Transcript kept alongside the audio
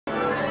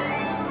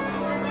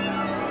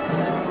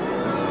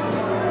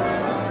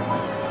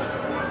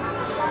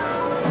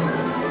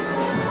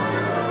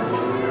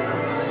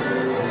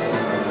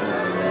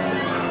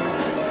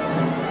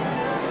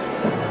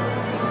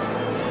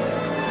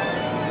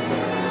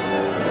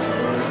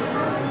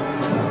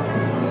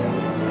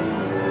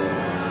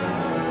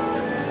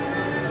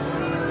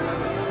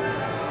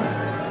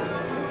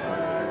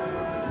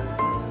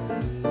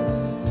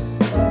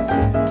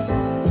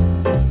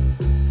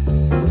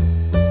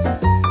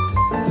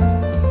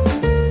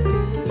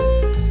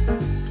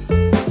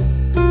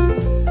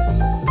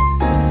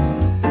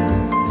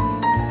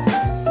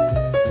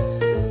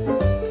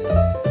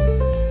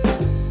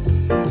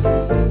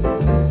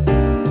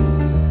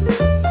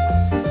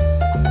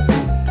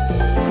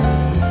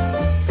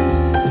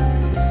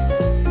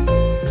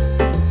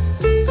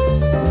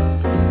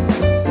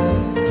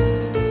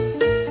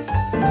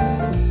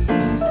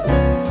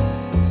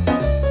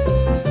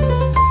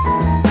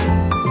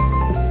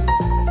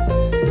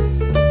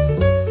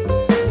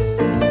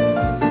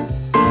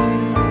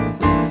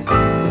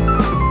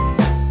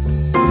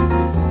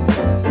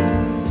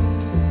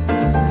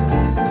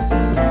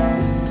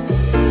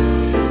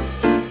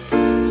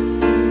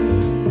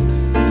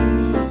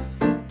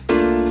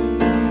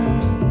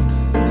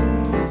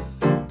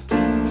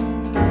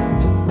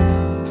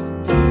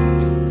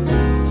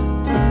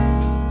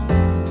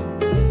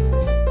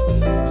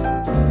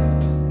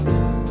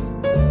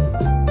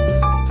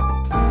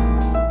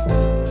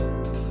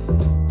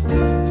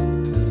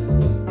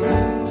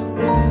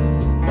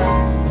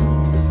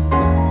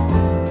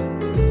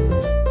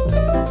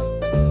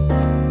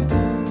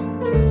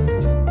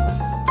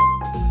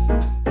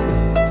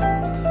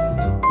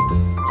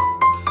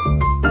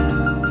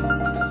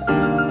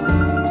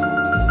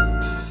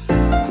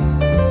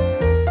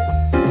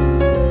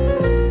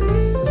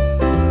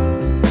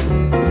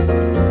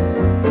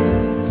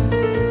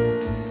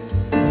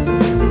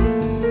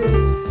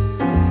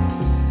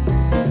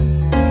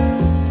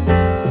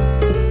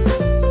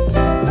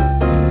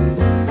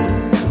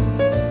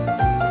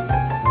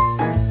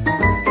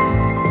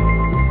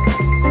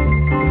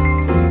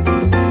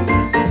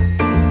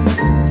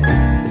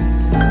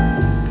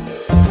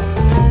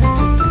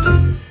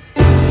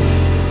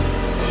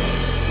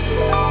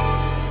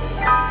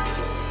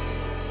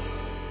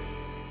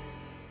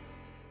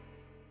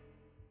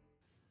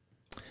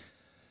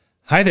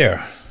Hi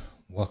there.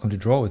 Welcome to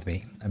Draw With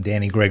Me. I'm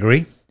Danny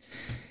Gregory.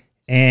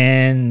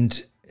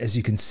 And as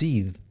you can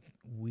see,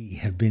 we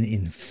have been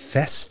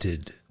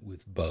infested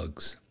with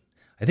bugs.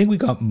 I think we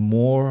got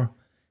more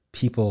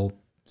people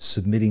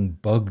submitting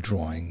bug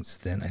drawings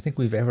than I think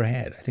we've ever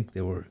had. I think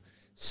there were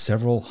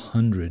several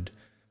hundred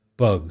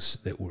bugs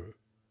that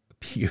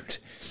appeared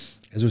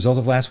as a result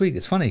of last week.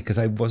 It's funny because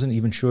I wasn't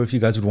even sure if you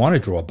guys would want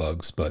to draw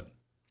bugs, but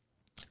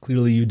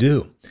clearly you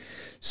do.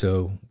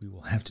 So we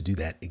will have to do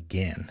that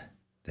again.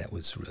 That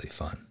was really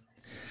fun.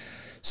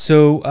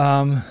 So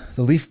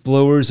the leaf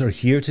blowers are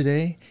here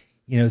today.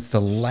 You know, it's the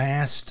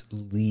last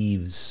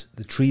leaves.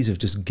 The trees have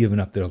just given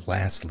up their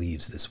last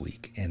leaves this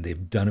week, and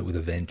they've done it with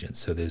a vengeance.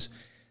 So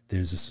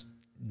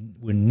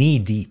we're knee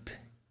deep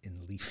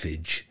in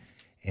leafage,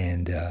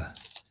 and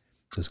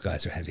those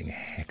guys are having a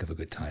heck of a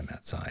good time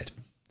outside.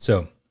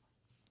 So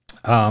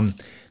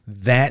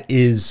that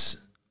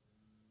is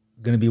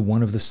going to be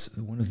one of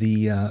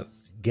the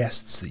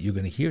guests that you're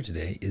going to hear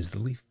today is the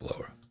leaf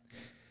blower.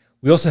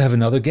 We also have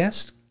another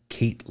guest.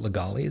 Kate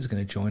Legale is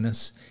going to join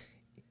us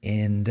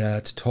and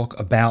to talk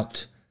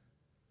about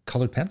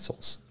colored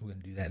pencils. We're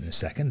going to do that in a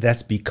second.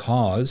 That's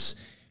because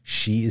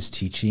she is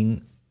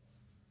teaching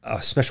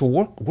a special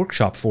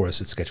workshop for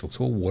us at Sketchbook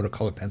School,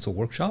 watercolor pencil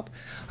workshop.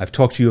 I've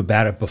talked to you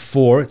about it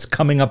before. It's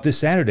coming up this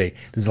Saturday.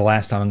 This is the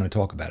last time I'm going to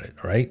talk about it,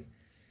 all right?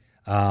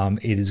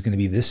 It is going to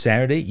be this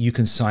Saturday. You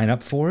can sign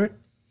up for it.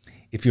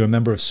 If you're a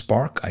member of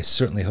Spark, I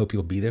certainly hope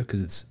you'll be there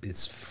because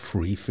it's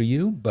free for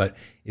you. But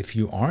if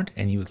you aren't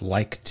and you would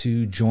like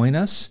to join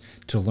us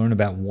to learn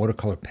about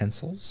watercolor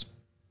pencils,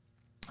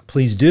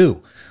 please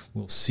do.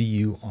 We'll see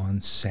you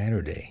on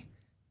Saturday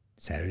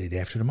day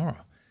after tomorrow.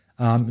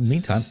 In the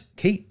meantime,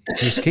 Kate,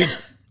 here's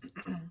Kate.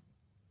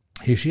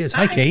 Here she is.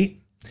 Hi,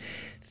 Kate.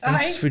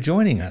 Thanks for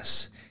joining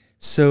us.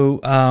 So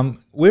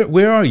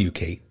where are you,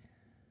 Kate?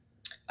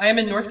 I am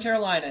in North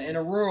Carolina, in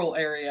a rural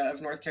area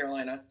of North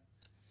Carolina.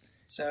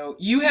 So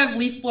you have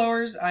leaf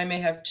blowers. I may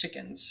have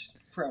chickens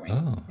crowing.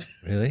 Oh,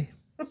 really?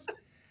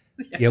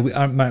 Yeah,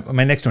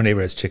 my next door neighbor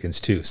has chickens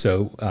too.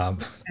 So yeah.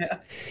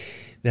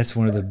 That's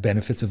one of the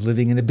benefits of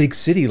living in a big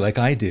city like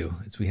I do,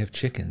 is we have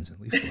chickens and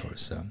leaf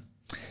blowers.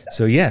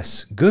 So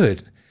yes,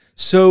 good.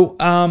 So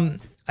I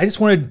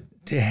just wanted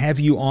to have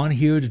you on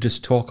here to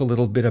just talk a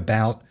little bit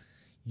about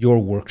your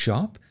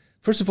workshop.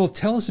 First of all,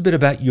 tell us a bit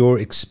about your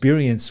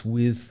experience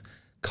with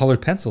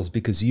colored pencils,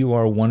 because you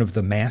are one of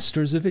the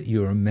masters of it.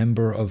 You're a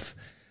member of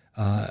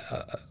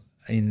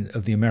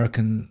the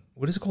American,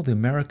 what is it called? The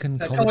American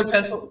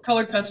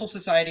Colored Pencil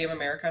Society of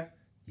America.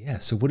 Yeah.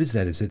 So what is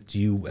that? Is it, do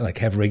you like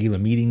have regular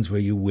meetings where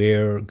you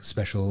wear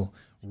special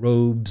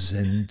robes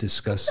and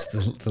discuss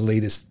the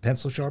latest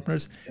pencil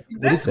sharpeners? Exactly.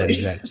 What is that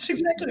exactly? That's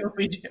exactly what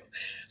we do.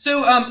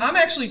 So I'm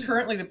actually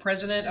currently the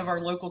president of our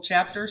local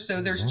chapter.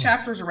 So there's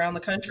chapters around the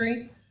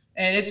country,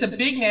 and it's a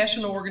big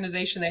national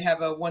organization. They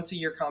have a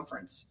once-a-year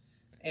conference.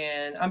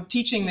 And I'm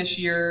teaching this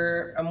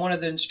year. I'm one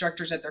of the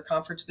instructors at their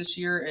conference this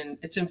year, and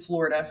it's in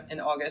Florida in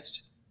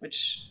August,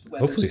 which the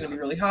weather's going to be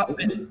really hot.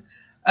 But,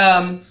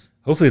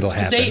 hopefully it'll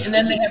happen. And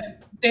then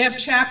they have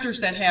chapters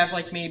that have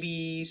like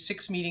maybe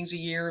 6 meetings a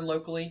year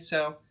locally.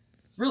 So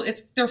really,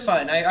 they're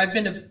fun. I've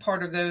been a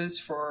part of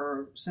those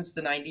since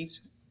the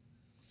 90s.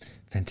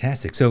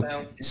 Fantastic.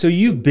 So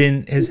you've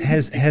been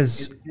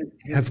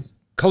have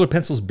colored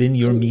pencils been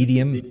your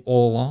medium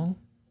all along?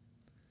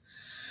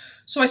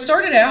 So I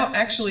started out,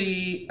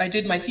 actually, I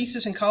did my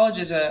thesis in college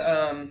as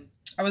I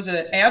was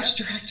an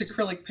abstract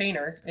acrylic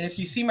painter. And if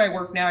you see my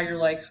work now, you're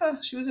like, huh,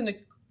 she was an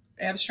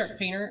abstract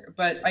painter.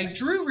 But I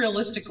drew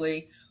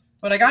realistically.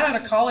 When I got out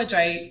of college,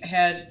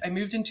 I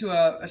moved into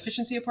a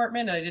efficiency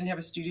apartment, and I didn't have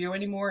a studio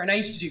anymore. And I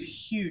used to do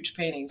huge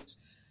paintings.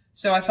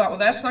 So I thought, well,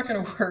 that's not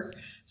going to work.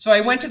 So I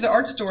went to the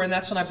art store, and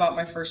that's when I bought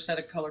my first set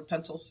of colored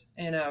pencils.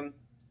 And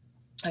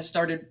I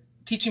started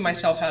teaching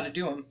myself how to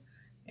do them.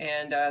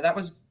 And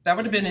that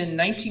would have been in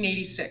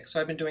 1986.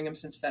 So I've been doing them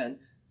since then.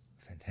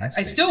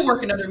 Fantastic. I still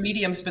work in other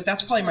mediums, but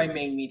that's probably my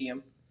main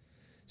medium.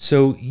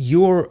 So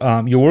your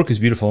work is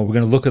beautiful. We're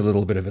going to look at a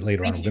little bit of it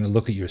later on. We're going to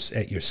look at your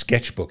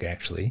sketchbook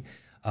actually,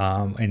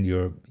 and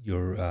your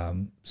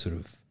sort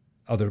of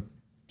other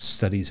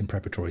studies and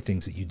preparatory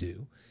things that you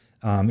do.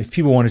 If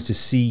people wanted to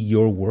see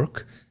your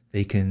work,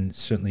 they can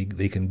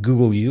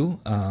Google you,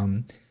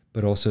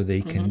 but also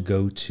they can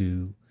go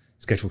to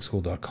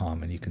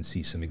sketchbookschool.com, and you can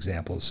see some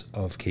examples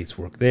of Kate's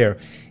work there.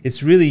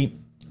 It's really,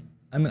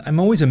 I'm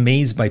always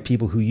amazed by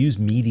people who use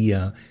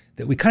media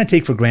that we kind of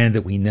take for granted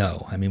that we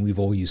know. I mean, we've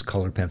all used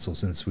colored pencils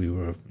since we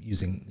were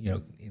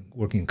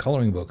working in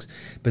coloring books,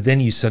 but then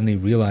you suddenly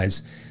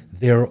realize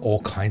there are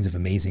all kinds of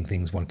amazing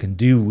things one can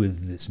do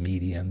with this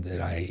medium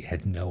that I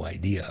had no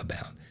idea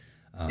about.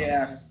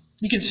 Yeah,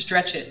 you can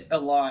stretch it a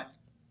lot.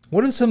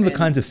 What are some of the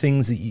kinds of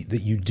things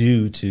that you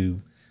do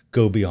to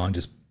go beyond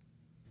just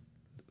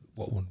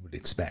what one would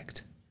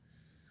expect?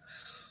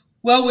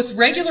 Well, with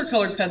regular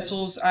colored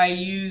pencils, I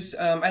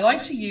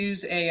like to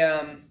use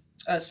a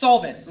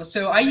solvent.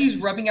 So I use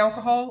rubbing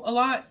alcohol a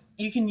lot,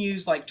 you can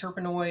use like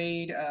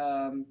Turpenoid,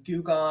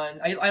 Goo Gone.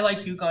 I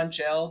like Goo Gone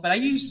gel, but I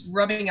use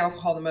rubbing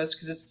alcohol the most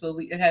because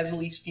it has the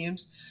least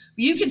fumes.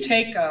 But you can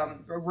take a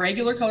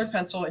regular colored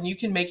pencil and you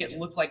can make it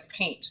look like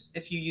paint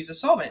if you use a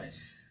solvent.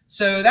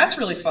 So that's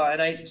really fun.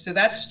 So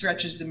that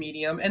stretches the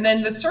medium. And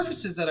then the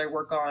surfaces that I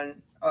work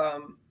on,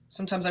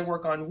 sometimes I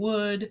work on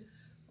wood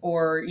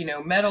or,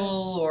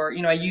 metal, or,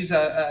 I use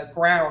a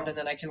ground and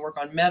then I can work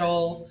on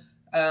metal.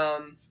 I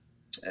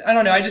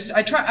don't know.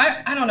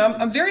 I don't know.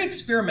 I'm very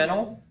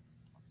experimental.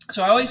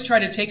 So I always try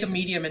to take a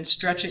medium and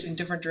stretch it in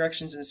different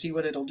directions and see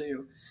what it'll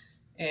do.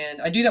 And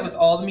I do that with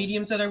all the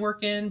mediums that I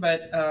work in,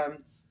 but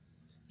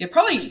yeah,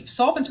 probably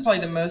solvent's probably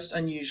the most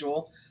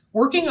unusual.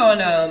 Working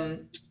on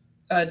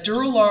a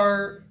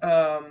Duralar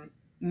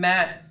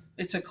matte.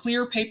 It's a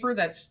clear paper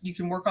you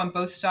can work on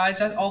both sides.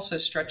 That also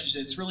stretches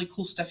it. It's really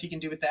cool stuff you can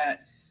do with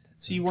that.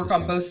 So you work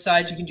on both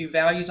sides. You can do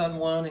values on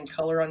one and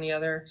color on the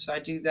other. So I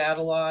do that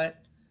a lot.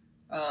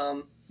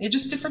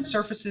 Just different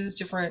surfaces,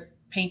 different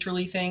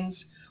painterly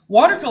things.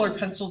 Watercolor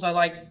pencils, I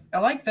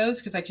like those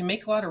because I can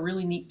make a lot of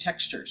really neat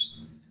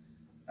textures.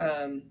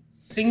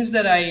 Things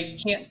that I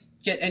can't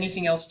get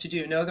anything else to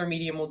do. No other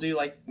medium will do,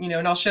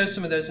 and I'll show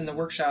some of those in the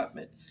workshop.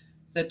 But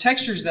the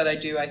textures that I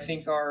do, I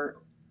think, are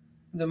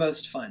the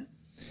most fun.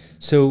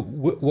 So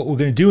what we're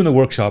going to do in the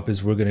workshop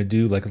is we're going to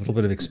do like a little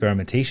bit of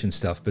experimentation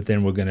stuff, but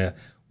then we're going to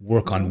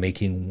work on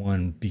making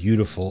one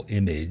beautiful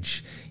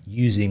image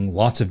using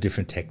lots of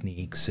different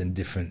techniques and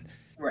different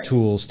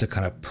tools to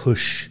kind of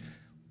push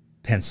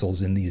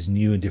pencils in these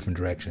new and different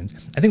directions.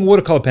 I think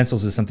watercolor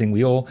pencils is something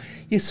you're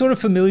sort of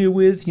familiar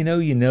with. You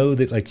know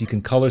that like you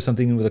can color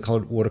something with a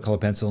watercolor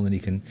pencil and then you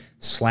can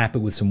slap it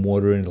with some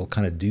water and it'll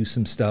kind of do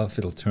some stuff.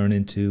 It'll turn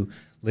into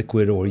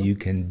liquid, or you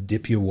can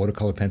dip your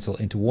watercolor pencil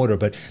into water.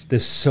 But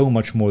there's so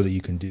much more that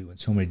you can do and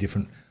so many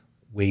different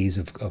ways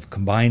of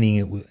combining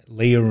it with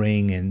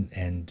layering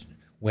and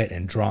wet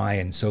and dry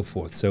and so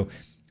forth. So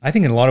I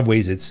think in a lot of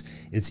ways it's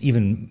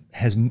even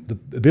has the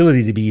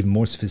ability to be even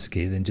more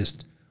sophisticated than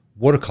just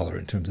watercolor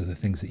in terms of the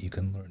things that you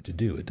can learn to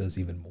do. It does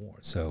even more.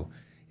 So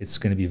it's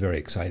going to be very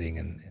exciting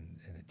and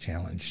a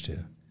challenge to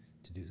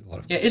do a lot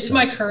of it's stuff.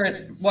 My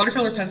current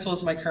watercolor pencil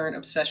is my current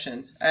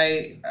obsession.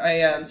 I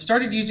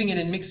started using it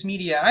in mixed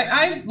media.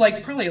 I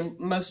like probably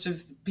most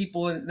of the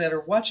people that are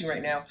watching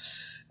right now.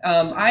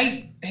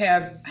 I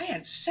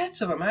had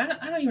sets of them. I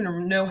don't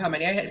even know how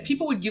many.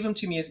 People would give them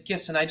to me as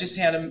gifts, and I just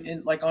had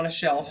them on a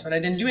shelf, and I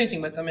didn't do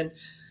anything with them. And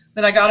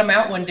then I got them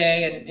out one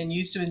day and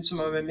used them in some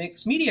of my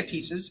mixed media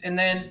pieces. And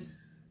then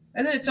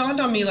it dawned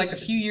on me like a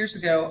few years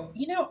ago,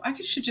 I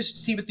should just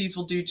see what these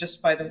will do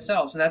just by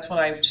themselves. And that's when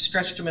I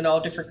stretched them in all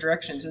different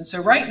directions. And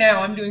so right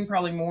now I'm doing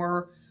probably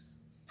more,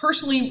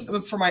 personally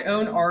for my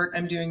own art,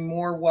 I'm doing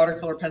more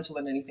watercolor pencil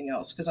than anything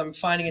else because I'm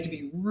finding it to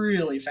be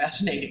really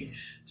fascinating.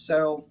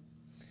 So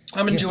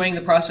I'm enjoying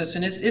the process,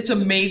 and it's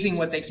amazing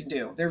what they can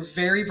do. They're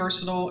very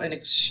versatile and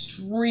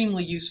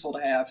extremely useful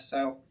to have.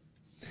 So,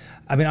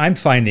 I mean, I'm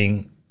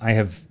finding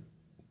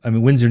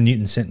Winsor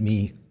Newton sent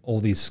me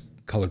all these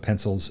colored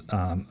pencils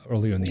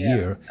earlier in the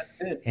year,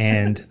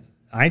 and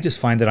I just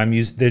find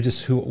that they're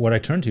just what I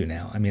turn to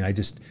now. I mean,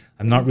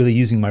 I'm not really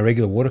using my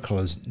regular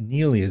watercolors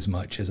nearly as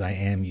much as I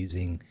am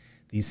using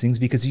these things,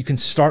 because you can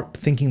start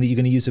thinking that you're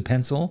going to use a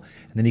pencil,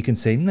 and then you can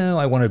say, no,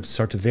 I want to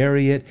start to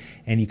vary it,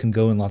 and you can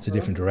go in lots of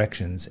different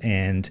directions.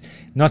 And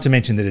not to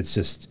mention that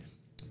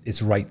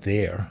it's right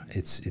there.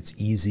 It's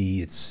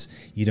easy.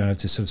 You don't have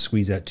to sort of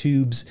squeeze out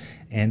tubes,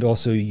 and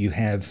also you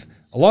have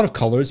a lot of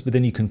colors, but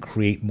then you can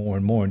create more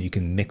and more, and you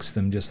can mix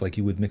them just like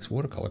you would mix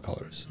watercolor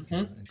colors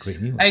and create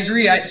new ones. I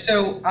agree.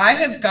 So I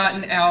have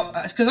gotten out,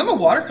 because I'm a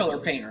watercolor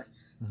painter.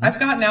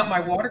 I've gotten out my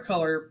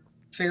watercolor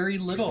very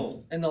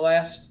little in the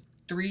last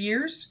 3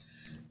 years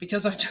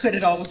because I'm doing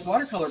it all with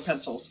watercolor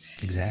pencils.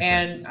 Exactly.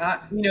 And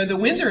the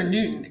Winsor and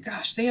Newton,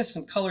 gosh, they have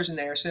some colors in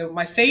there. So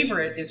my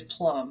favorite is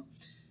plum,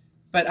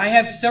 but I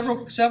have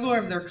several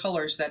of their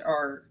colors that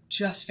are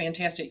just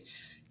fantastic.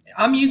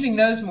 I'm using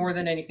those more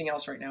than anything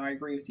else right now. I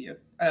agree with you.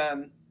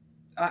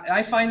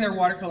 I find their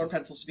watercolor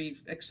pencils to be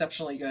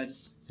exceptionally good.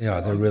 Yeah,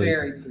 so they're I'm really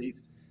very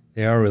pleased.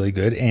 They are really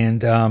good.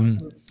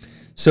 And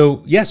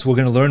so, yes, we're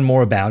going to learn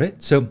more about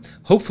it. So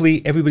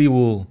hopefully everybody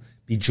will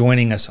be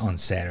joining us on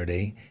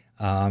Saturday.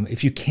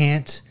 If you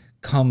can't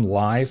come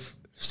live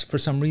for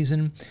some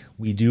reason,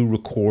 we do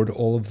record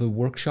all of the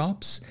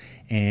workshops,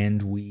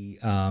 and we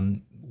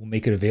will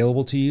make it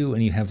available to you,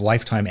 and you have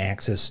lifetime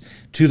access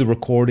to the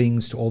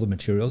recordings, to all the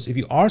materials. If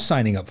you are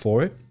signing up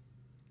for it,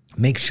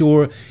 make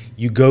sure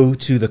you go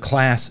to the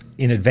class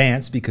in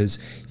advance, because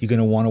you're going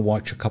to want to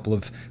watch a couple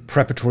of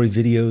preparatory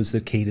videos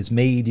that Kate has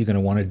made. You're going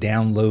to want to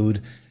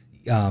download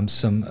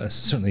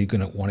certainly you're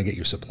going to want to get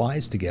your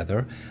supplies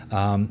together.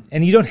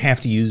 And you don't have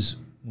to use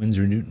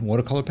Winsor Newton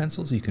watercolor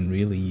pencils. You can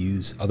really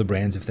use other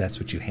brands if that's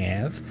what you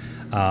have.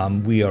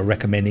 We are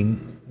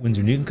recommending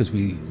Winsor Newton because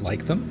we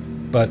like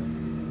them. But,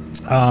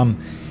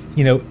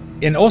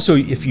 and also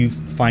if you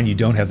find you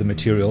don't have the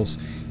materials,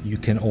 you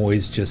can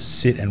always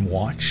just sit and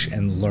watch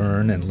and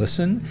learn and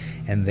listen.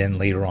 And then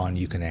later on,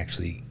 you can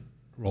actually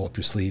roll up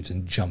your sleeves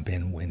and jump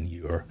in when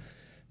you're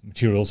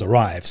materials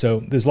arrive. So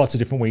there's lots of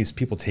different ways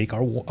people take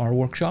our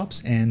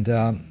workshops, and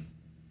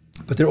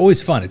but they're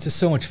always fun. It's just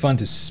so much fun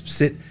to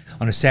sit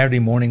on a Saturday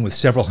morning with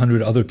several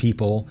hundred other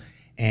people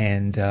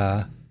and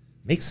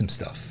make some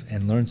stuff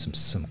and learn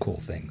some cool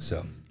things.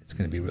 So it's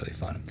going to be really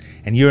fun.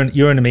 And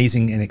you're an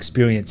amazing and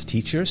experienced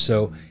teacher,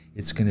 so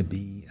it's going to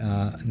be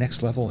a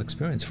next level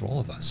experience for all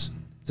of us.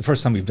 It's the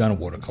first time we've done a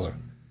watercolor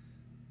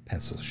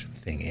pencil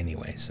thing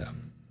anyway, so.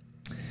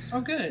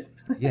 Oh, good.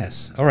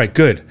 Yes. All right,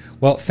 good.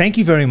 Well, thank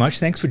you very much.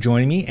 Thanks for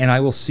joining me, and I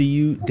will see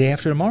you day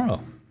after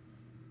tomorrow.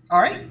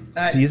 All right.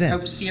 See you then.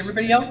 Hope to see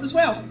everybody else as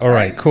well. All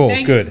right, cool.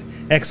 Thanks. Good.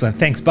 Excellent.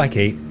 Thanks. Bye,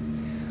 Kate.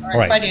 All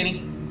right. Bye,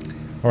 Danny.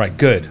 All right,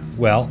 good.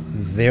 Well,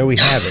 there we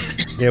have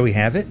it. There we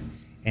have it.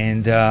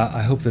 And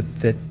I hope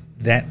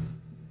that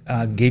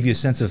gave you a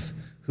sense of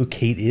who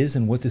Kate is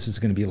and what this is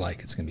going to be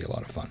like. It's going to be a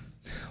lot of fun.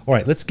 All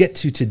right, let's get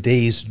to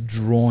today's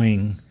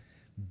drawing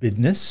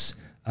business.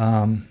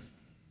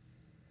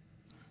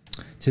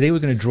 Today we're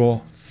going to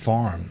draw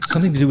farm,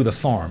 something to do with a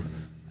farm.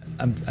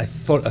 I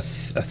thought a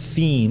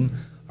theme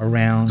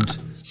around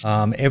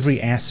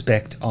every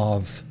aspect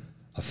of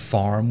a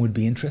farm would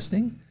be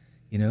interesting.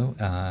 You know,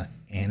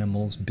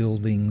 animals,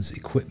 buildings,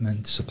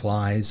 equipment,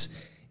 supplies.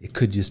 It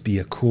could just be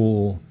a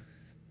cool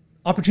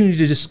opportunity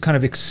to just kind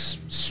of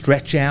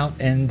stretch out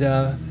and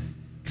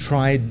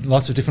try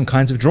lots of different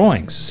kinds of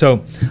drawings.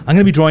 So I'm going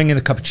to be drawing in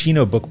the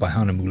Cappuccino book by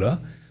Hahnemühle,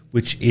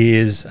 which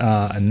is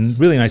a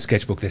really nice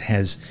sketchbook that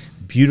has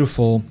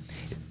beautiful.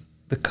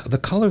 The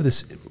color of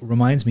this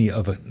reminds me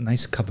of a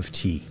nice cup of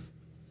tea.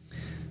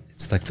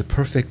 It's like the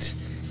perfect.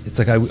 It's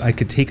like I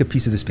could take a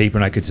piece of this paper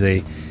and I could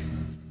say,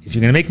 if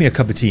you're going to make me a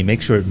cup of tea,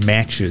 make sure it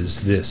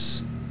matches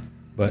this.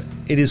 But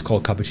it is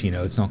called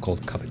cappuccino. It's not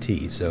called cup of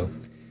tea. So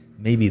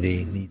maybe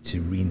they need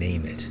to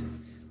rename it.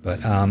 But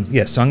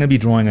yeah, so I'm going to be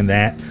drawing on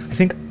that. I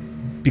think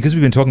because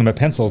we've been talking about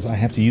pencils, I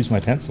have to use my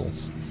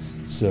pencils.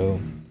 So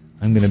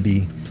I'm going to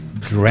be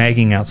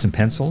dragging out some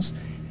pencils.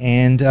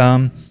 And,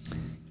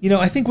 you know,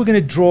 I think we're going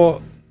to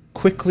draw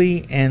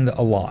quickly and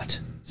a lot.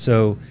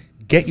 So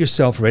get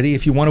yourself ready.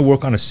 If you want to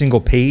work on a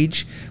single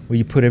page where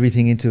you put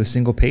everything into a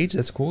single page,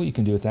 that's cool. You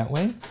can do it that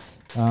way.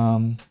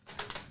 Trying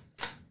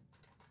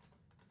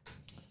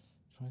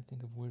to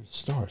think of where to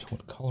start,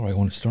 what color I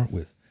want to start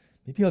with.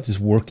 Maybe I'll just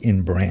work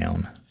in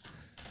brown.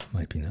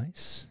 Might be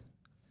nice.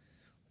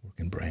 Work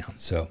in brown.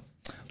 So,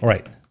 all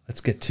right, let's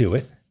get to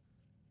it.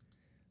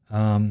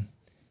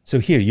 So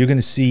here,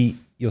 you'll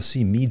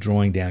see me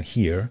drawing down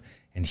here,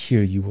 and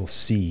here you will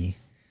see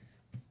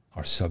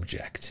our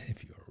subject.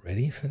 If you're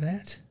ready for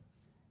that,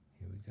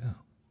 here we go.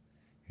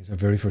 Here's our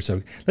very first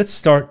subject. Let's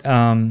start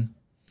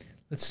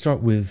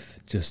with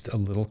just a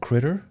little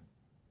critter,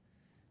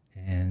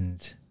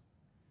 and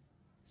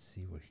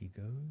see where he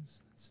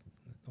goes.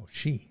 Or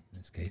she, in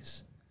this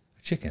case,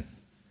 a chicken.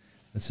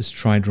 Let's just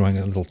try drawing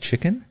a little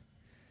chicken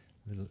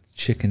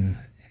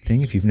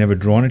thing. If you've never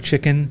drawn a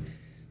chicken,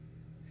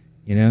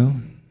 you know,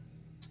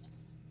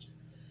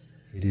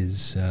 it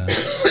is a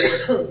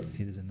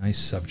nice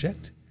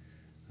subject.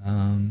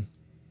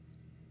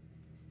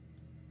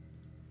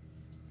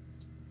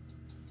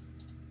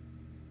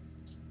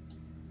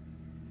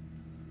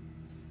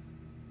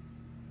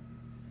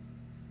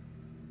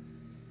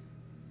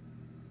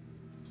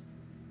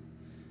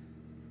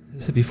 As I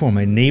said before,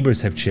 my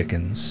neighbors have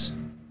chickens,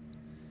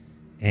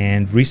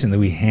 and recently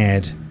we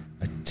had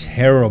a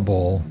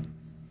terrible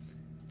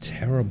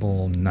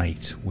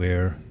night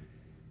where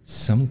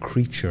some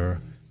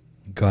creature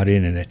got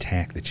in and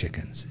attacked the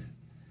chickens.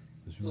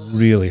 It was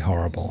really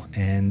horrible,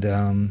 and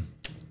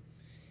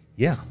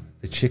yeah,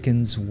 the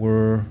chickens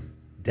were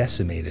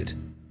decimated.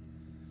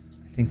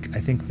 I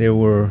think there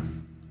were,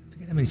 I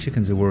forget how many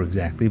chickens there were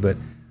exactly, but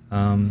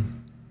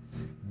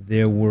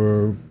there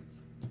were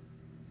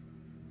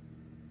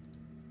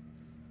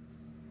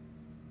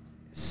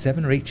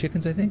 7 or 8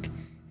 chickens, I think,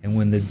 and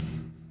when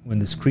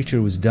this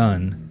creature was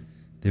done,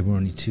 there were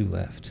only 2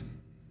 left,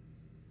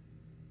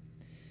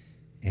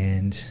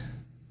 and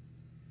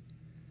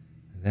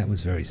that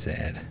was very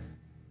sad.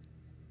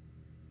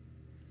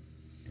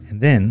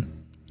 And then,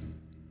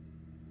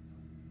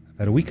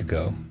 about a week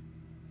ago,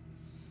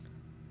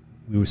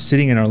 we were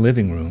sitting in our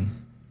living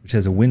room, which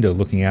has a window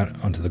looking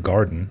out onto the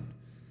garden,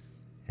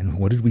 and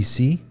what did we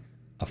see?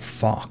 A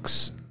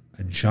fox,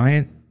 a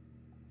giant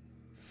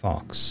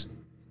fox.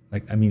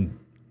 Like, I mean,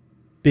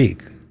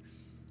 big,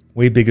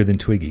 way bigger than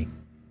Twiggy.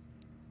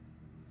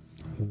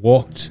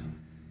 Walked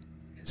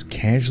as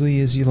casually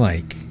as you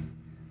like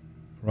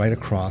right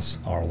across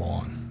our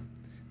lawn.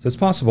 So it's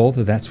possible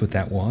that that's what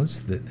that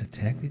was that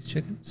attacked these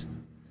chickens.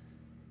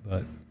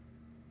 But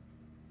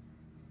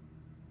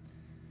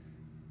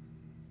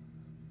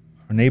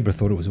our neighbor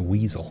thought it was a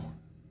weasel.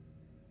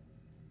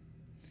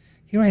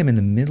 Here I am in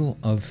the middle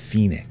of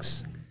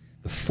Phoenix,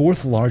 the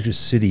 4th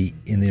largest city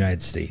in the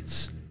United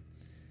States.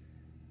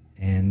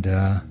 And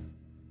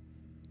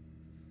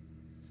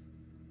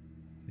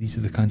these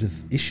are the kinds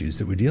of issues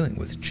that we're dealing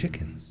with: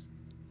 chickens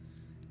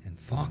and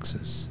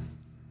foxes.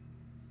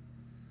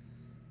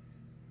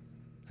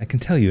 I can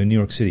tell you in New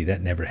York City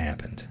that never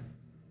happened.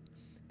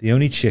 The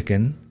only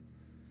chicken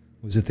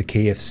was at the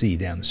KFC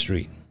down the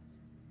street.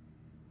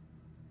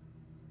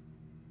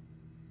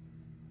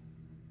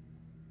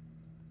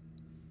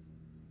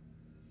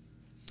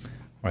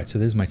 All right, so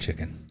there's my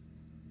chicken.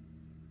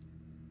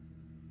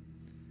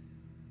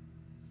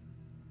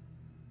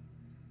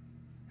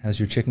 How's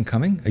your chicken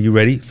coming? Are you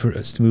ready for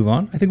us to move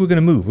on? I think we're going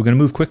to move. We're going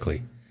to move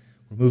quickly.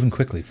 We're moving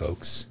quickly,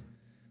 folks.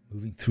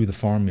 Moving through the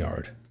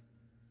farmyard.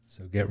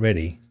 So get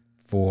ready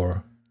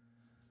for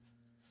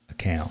a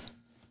cow.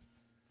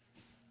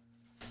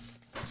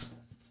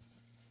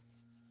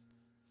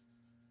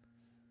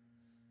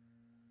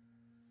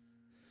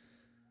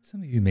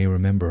 Some of you may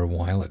remember a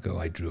while ago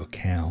I drew a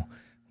cow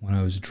when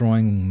I was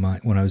trying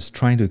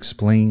to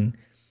explain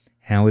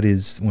how it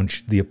is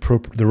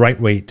the right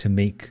way to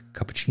make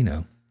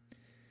cappuccino.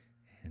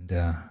 And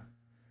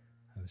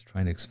I was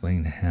trying to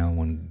explain how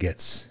one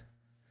gets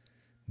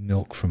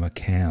milk from a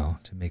cow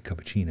to make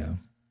cappuccino.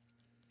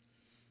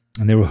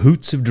 And there were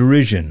hoots of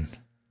derision.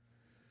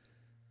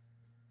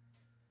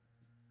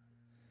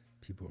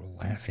 People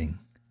were laughing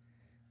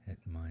at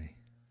my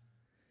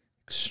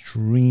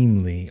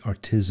extremely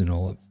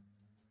artisanal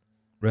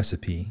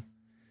recipe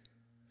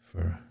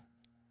for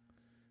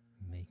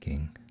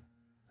making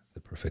the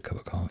perfect cup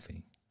of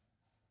coffee.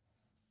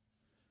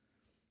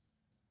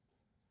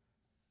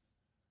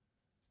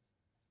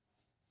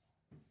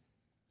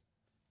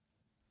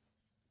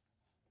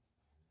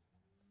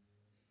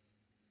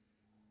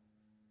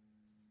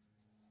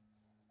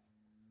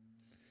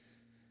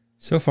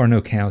 So far,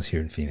 no cows here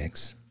in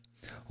Phoenix.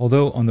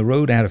 Although on the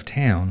road out of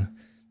town,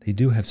 they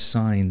do have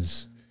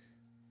signs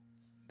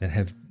that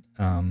have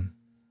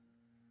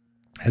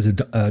has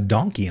a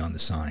donkey on the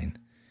sign.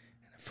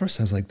 And at first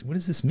I was like, what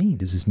does this mean?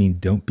 Does this mean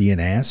don't be an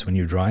ass when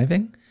you're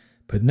driving?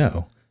 But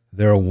no,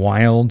 there are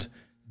wild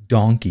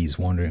donkeys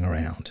wandering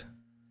around.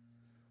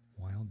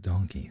 Wild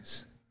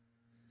donkeys.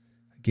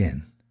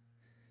 Again,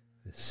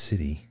 this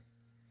city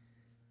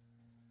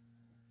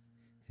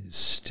is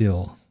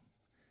still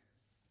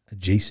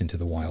adjacent to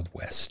the Wild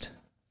West.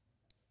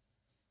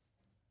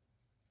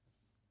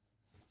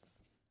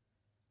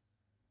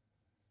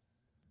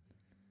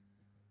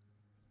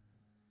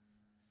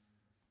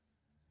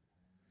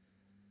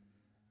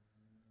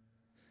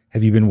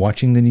 Have you been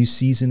watching the new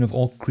season of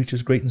All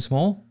Creatures Great and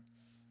Small?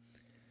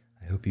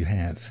 I hope you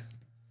have.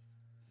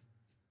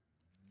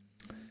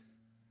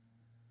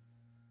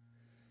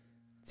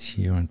 It's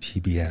here on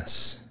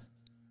PBS.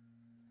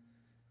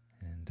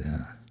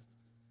 And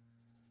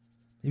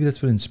maybe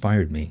that's what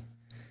inspired me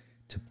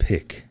to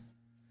pick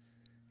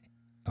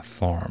a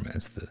farm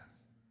as the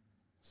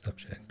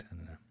subject. I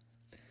don't know.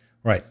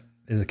 Right,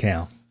 there's a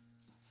cow.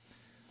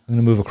 I'm going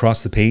to move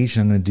across the page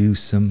and I'm going to do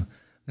some...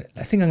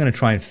 I think I'm going to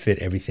try and fit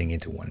everything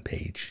into one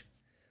page.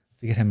 I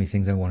forget how many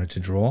things I wanted to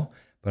draw,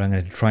 but I'm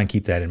going to try and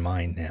keep that in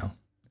mind now.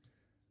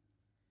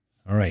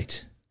 All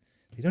right.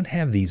 They don't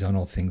have these on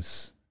All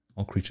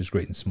Creatures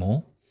Great and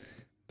Small,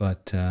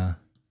 but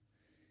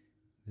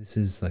this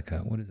is like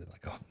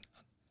like a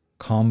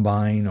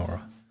combine or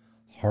a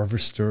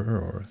harvester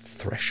or a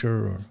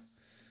thresher or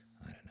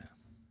I don't know.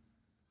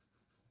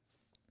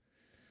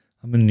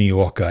 I'm a New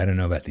Yorker. I don't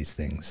know about these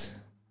things.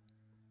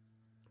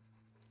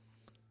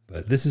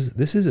 But this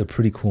is a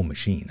pretty cool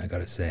machine, I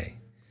gotta say.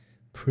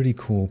 Pretty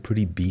cool,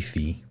 pretty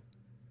beefy.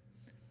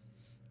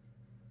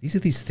 These are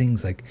these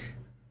things like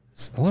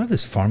a lot of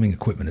this farming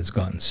equipment has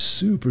gotten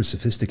super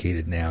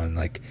sophisticated now, and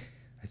like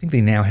I think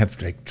they now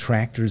have like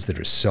tractors that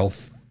are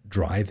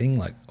self-driving,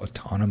 like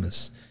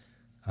autonomous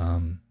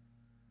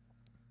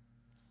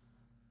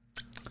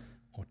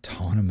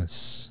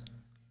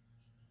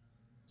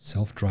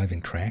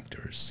self-driving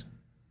tractors.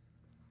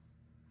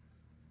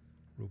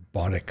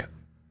 Robotic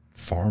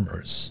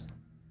farmers.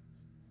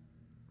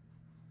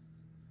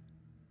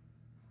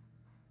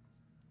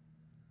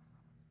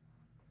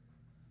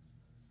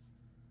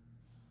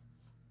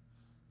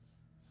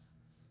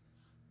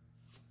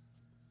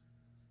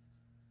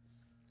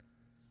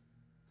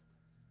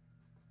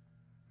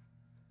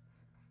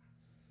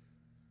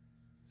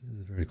 This is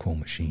a very cool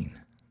machine.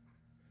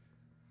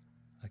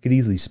 I could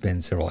easily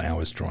spend several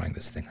hours drawing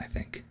this thing, I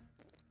think.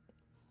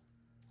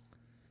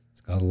 It's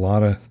got a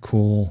lot of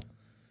cool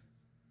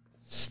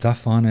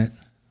stuff on it.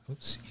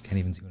 Oops, you can't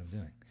even see what I'm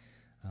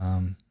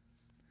doing.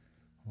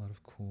 A lot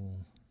of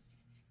cool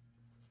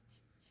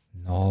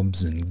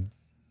knobs and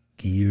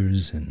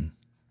gears and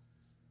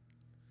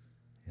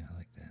yeah, I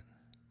like that.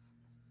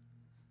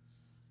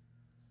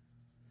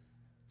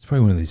 It's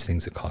probably one of these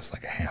things that costs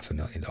like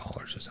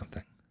 $500,000 or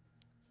something.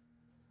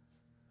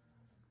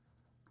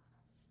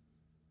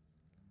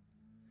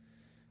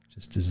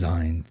 Just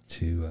designed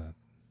to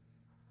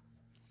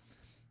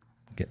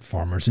get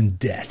farmers in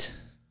debt.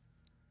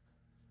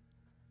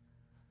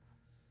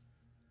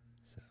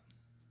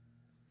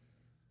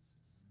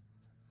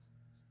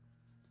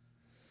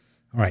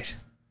 All right,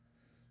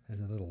 there's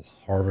a little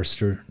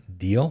harvester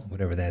deal,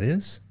 whatever that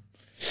is.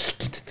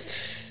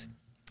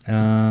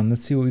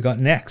 Let's see what we got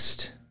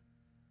next.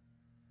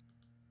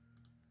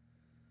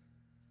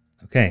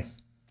 Okay,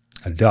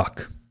 a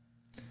duck.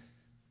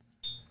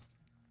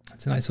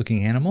 That's a nice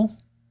looking animal.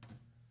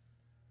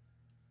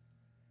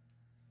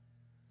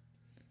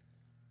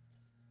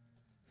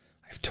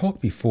 I've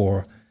talked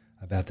before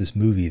about this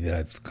movie that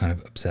I've kind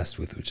of obsessed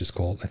with, which is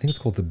called, I think it's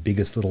called The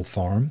Biggest Little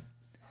Farm,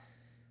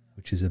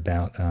 which is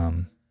about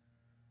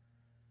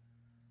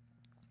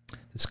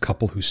this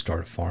couple who start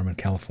a farm in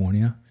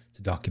California. It's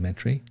a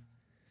documentary.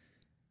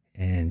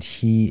 And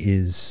he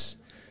is,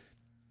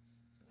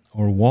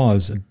 or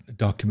was,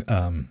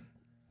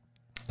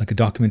 like a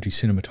documentary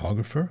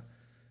cinematographer.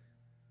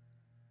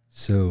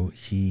 So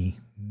he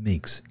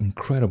makes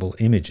incredible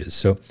images.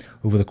 So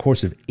over the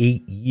course of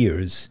 8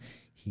 years,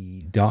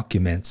 he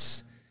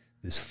documents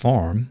this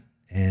farm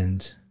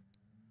and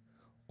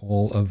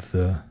all of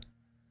the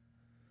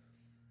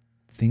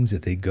things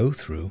that they go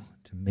through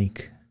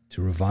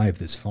to revive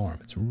this farm.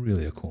 It's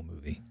really a cool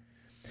movie.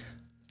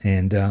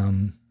 And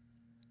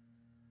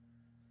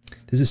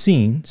there's a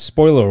scene,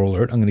 spoiler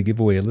alert, I'm going to give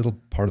away a little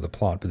part of the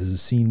plot, but there's a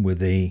scene where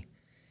they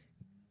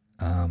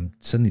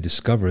suddenly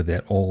discover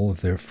that all of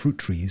their fruit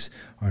trees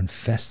are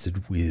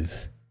infested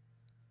with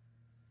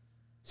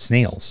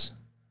snails.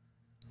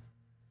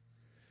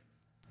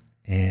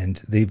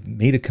 And they've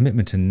made a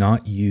commitment to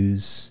not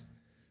use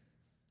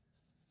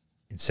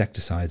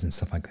insecticides and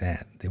stuff like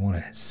that. They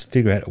want to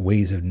figure out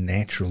ways of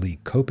naturally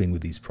coping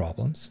with these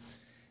problems.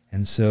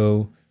 And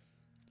so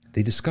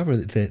they discover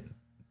that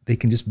they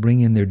can just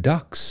bring in their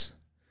ducks.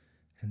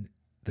 And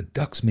the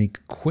ducks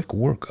make quick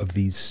work of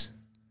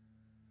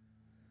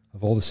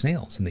all the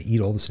snails. And they eat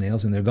all the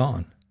snails and they're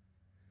gone.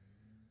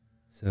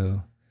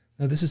 So,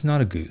 no, this is not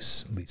a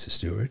goose, Lisa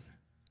Stewart.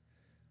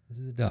 This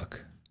is a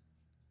duck.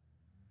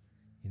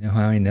 You know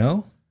how I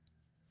know?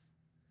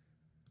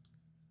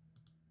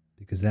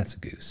 Because that's a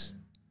goose.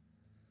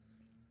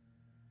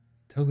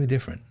 Totally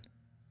different.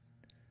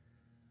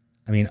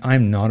 I mean,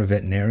 I'm not a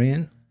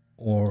veterinarian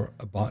or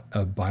a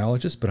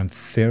biologist, but I'm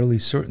fairly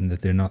certain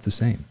that they're not the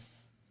same.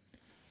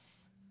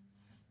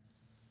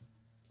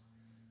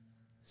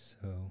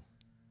 So,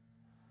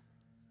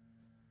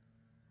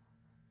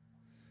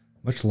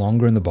 much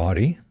longer in the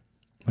body,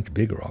 much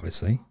bigger,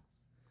 obviously.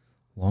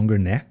 Longer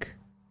neck.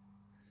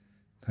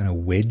 Kind of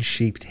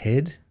wedge-shaped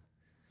head.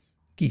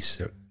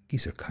 Geese are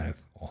kind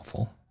of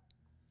awful.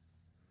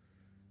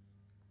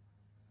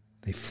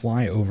 They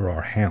fly over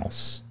our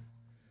house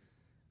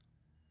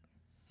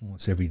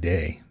almost every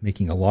day,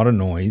 making a lot of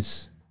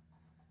noise,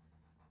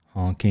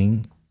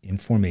 honking in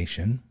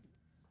formation.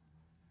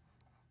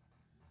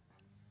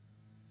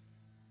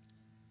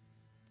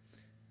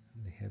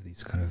 They have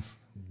these kind of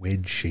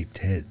wedge-shaped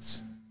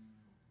heads.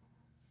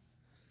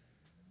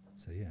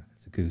 So yeah,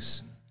 it's a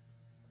goose.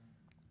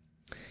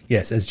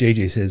 Yes, as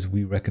JJ says,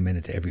 we recommend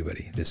it to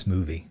everybody, this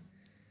movie.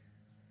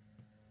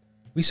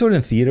 We saw it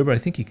in theater, but I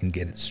think you can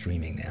get it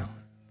streaming now.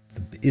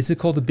 Is it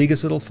called The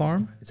Biggest Little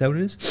Farm? Is that what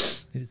it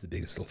is? It is The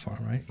Biggest Little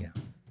Farm, right? Yeah.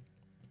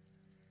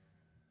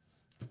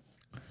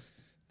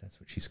 That's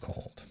what she's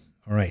called.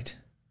 All right.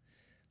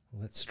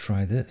 Let's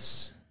try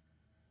this.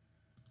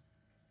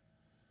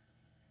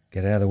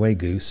 Get out of the way,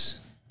 goose.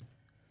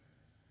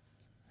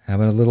 How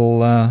about a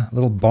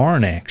little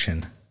barn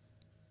action?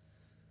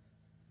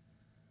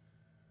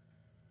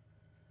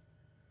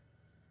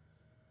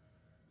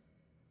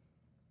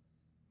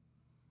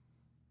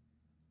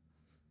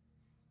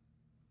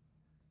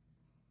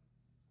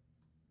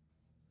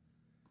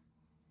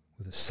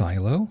 With a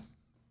silo.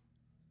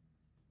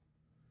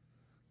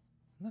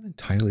 I'm not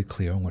entirely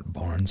clear on what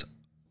barns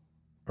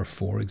are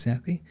for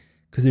exactly,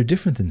 because they're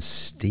different than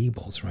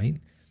stables, right?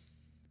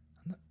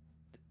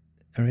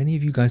 Are any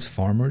of you guys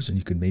farmers? And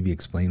you could maybe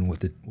explain what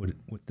the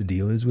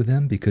deal is with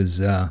them,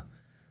 because I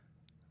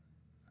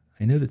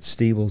know that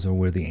stables are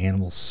where the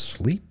animals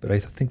sleep, but I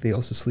think they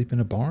also sleep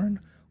in a barn.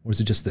 Or is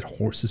it just that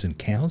horses and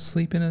cows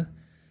sleep in a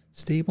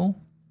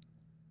stable?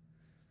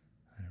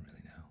 I don't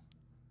really know.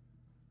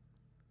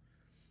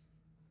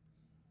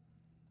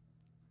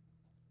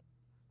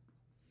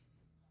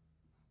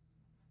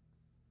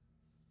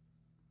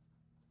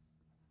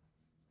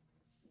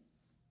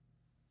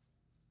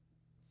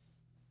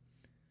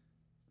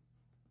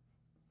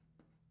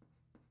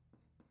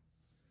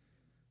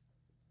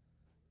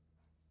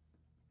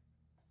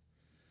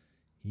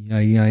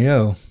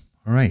 E-I-E-I-O.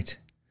 All right.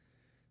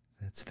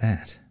 That's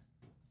that.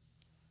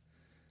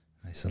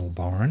 Nice little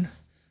barn.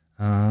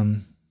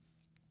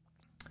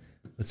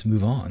 Let's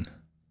move on.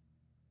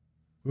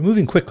 We're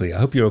moving quickly. I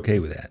hope you're okay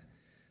with that.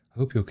 I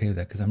hope you're okay with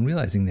that, because I'm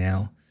realizing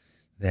now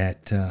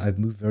that I've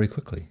moved very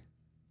quickly.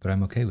 But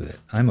I'm okay with it.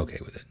 I'm okay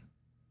with it.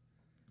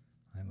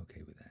 I'm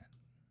okay with that.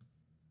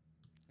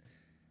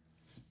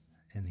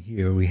 And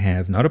here we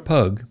have not a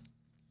pug,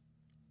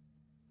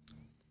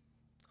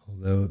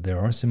 although there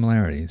are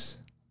similarities,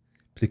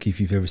 particularly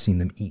if you've ever seen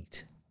them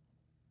eat.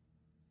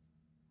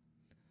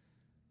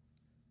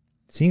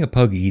 Seeing a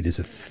pug eat is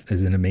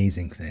an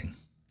amazing thing.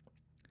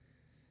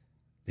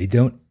 They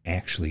don't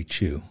actually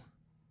chew.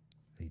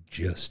 They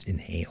just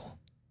inhale.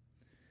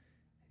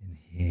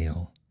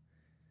 Inhale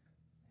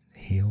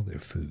their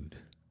food.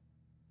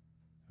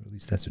 Or at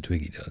least that's what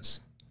Twiggy does.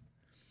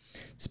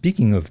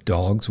 Speaking of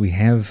dogs, we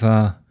have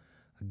a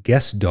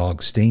guest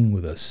dog staying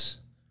with us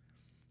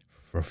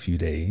for a few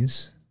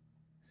days.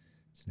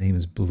 His name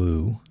is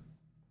Blue.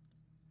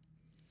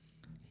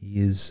 He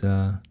is,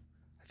 I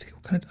think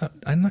what kind of,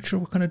 I'm not sure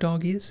what kind of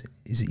dog he is.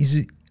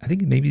 Is I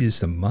think maybe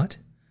just a mutt,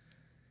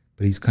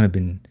 but he's kind of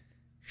been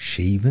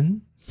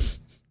shaven. It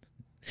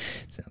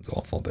sounds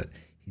awful, but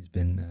he's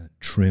been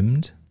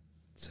trimmed,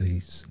 so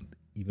he's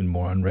even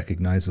more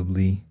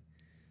unrecognizably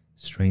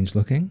strange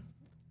looking.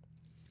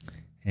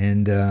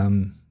 And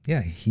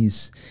yeah,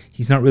 he's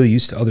not really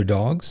used to other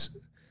dogs,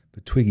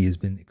 but Twiggy has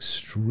been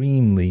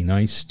extremely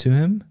nice to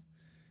him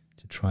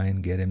to try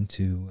and get him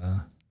to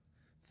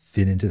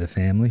fit into the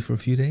family for a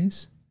few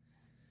days.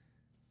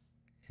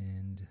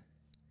 And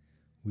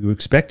we were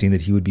expecting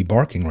that he would be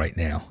barking right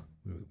now.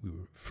 We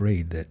were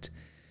afraid that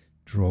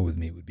Draw With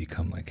Me would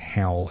become like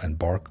Howl and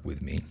Bark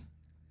With Me,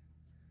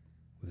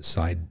 with a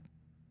side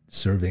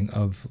serving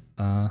of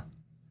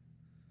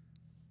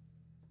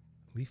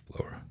leaf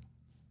blower.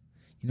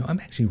 You know, I'm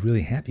actually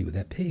really happy with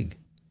that pig.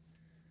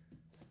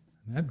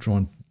 I mean, I've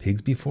drawn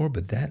pigs before,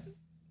 but that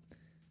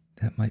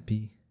might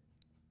be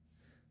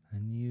a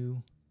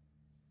new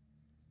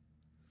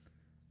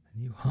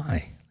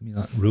high. Let me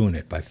not ruin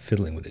it by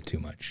fiddling with it too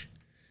much.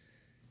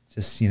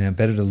 Just, you know,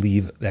 better to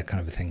leave that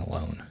kind of a thing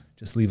alone.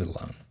 Just leave it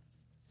alone.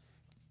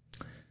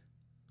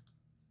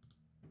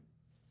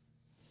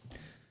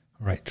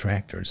 All right,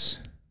 tractors.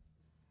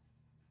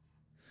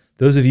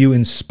 Those of you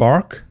in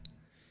Spark,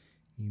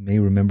 you may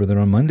remember that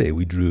on Monday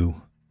we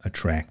drew a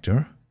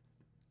tractor.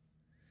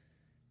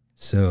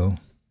 So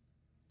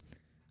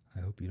I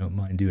hope you don't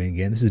mind doing it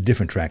again. This is a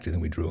different tractor than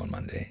we drew on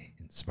Monday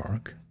in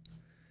Spark.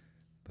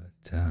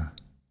 But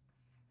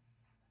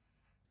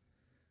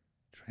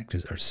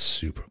tractors are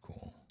super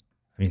cool.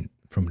 I mean,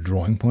 from a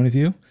drawing point of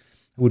view,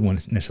 I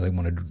wouldn't necessarily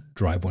want to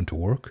drive one to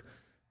work,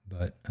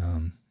 but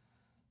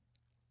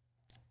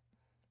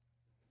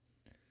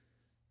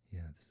yeah,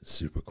 this is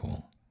super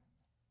cool.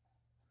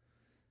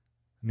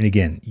 I mean,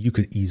 again, you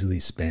could easily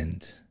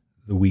spend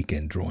the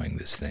weekend drawing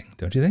this thing,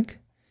 don't you think?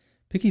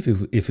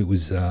 Particularly if it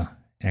was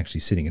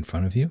actually sitting in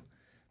front of you,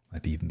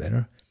 might be even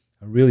better.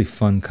 A really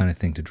fun kind of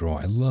thing to draw.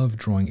 I love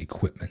drawing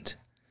equipment,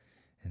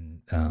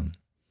 and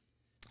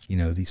you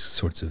know, these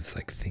sorts of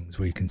like things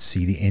where you can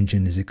see the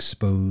engine is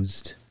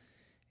exposed,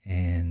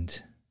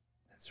 and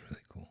that's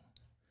really cool.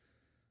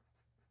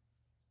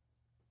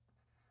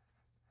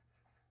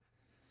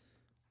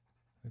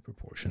 My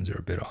proportions are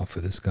a bit off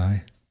for this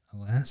guy,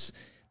 alas.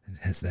 And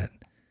it has that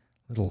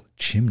little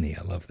chimney.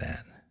 I love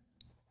that.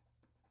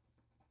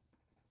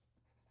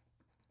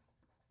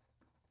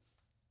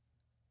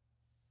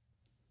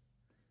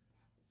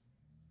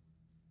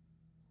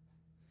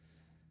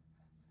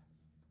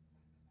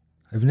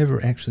 I've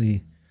never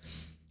actually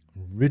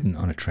ridden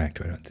on a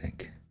tractor, I don't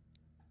think.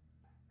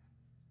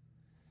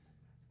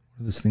 One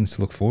of those things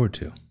to look forward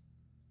to.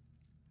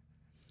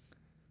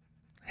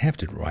 I have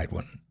to ride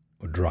one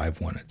or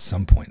drive one at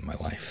some point in my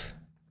life.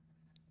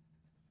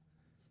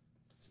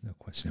 There's no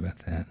question about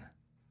that.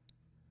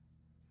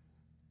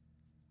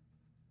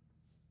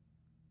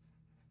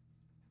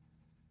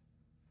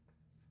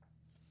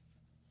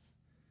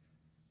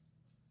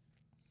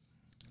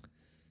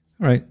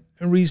 All right,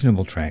 a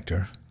reasonable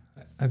tractor.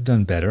 I've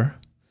done better,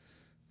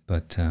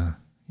 but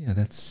yeah,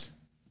 that's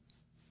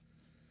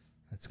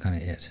kind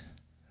of it.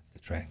 That's the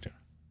tractor.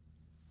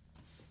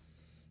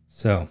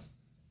 So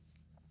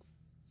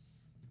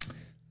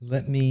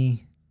let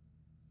me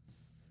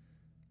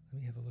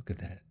have a look at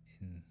that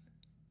in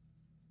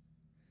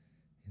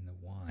the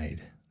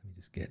wide. Let me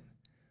just get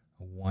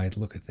a wide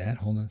look at that.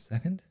 Hold on a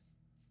second.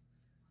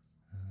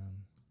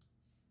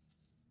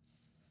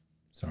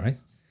 Sorry.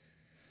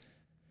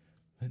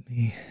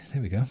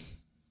 There we go. Looks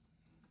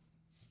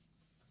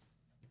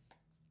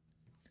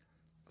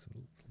a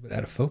little bit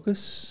out of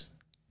focus,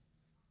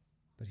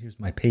 but here's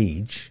my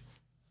page.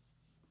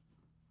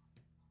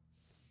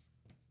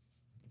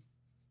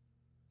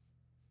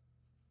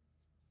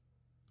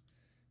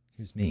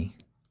 Here's me.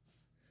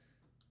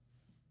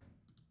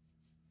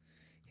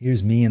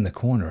 Here's me in the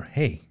corner.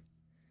 Hey,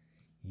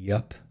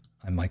 yup,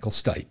 I'm Michael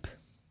Stipe.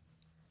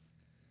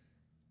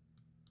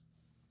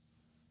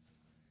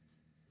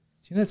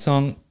 Do you know that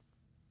song,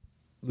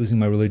 Losing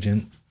My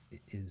Religion? I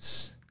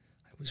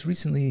was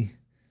recently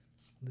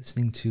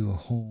listening to I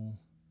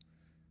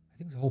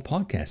think it was a whole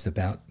podcast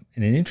about,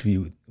 in an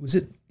interview,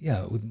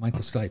 with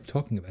Michael Stipe,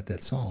 talking about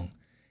that song,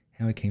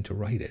 how he came to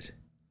write it,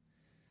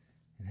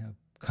 and how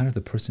kind of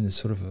the person is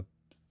sort of a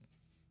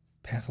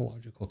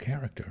pathological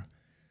character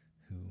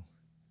who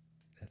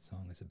that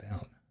song is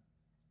about.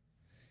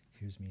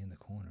 Here's me in the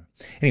corner.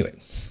 Anyway,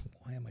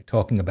 why am I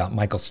talking about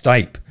Michael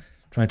Stipe?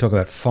 I'm trying to talk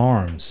about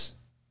farms.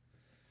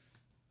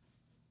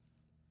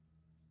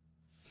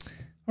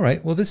 All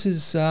right, well, this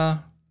is,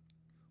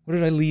 what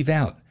did I leave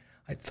out?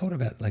 I thought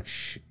about, like,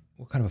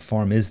 what kind of a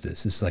farm is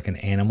this? This is like an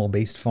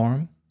animal-based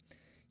farm,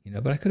 you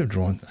know, but I could have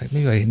drawn,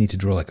 maybe I need to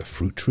draw like a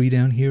fruit tree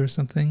down here or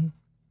something.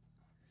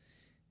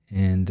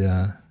 And, you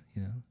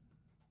know,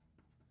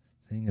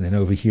 thing. And then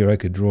over here I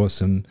could draw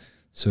some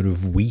sort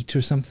of wheat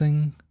or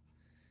something,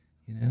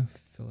 you know,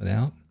 fill it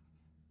out.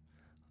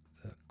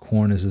 The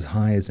corn is as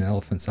high as an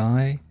elephant's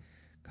eye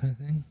kind of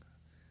thing.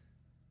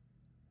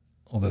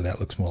 Although that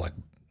looks more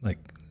like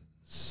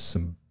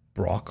some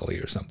broccoli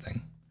or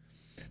something.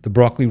 The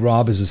broccoli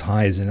rabe is as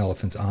high as an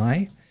elephant's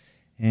eye.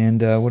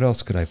 And what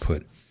else could I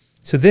put?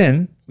 So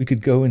then we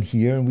could go in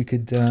here and we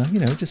could,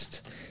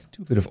 just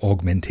do a bit of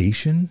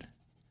augmentation.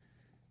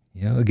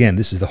 Again,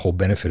 this is the whole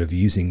benefit of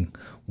using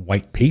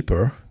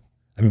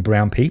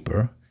brown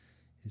paper,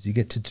 is you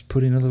get to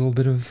put in a little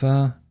bit of,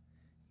 a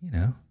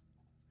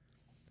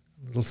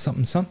little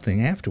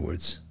something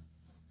afterwards.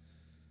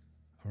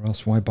 Or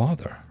else why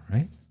bother,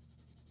 right?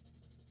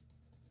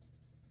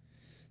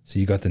 So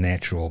you got the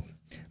natural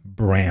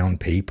brown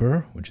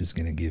paper, which is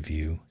going to give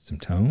you some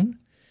tone.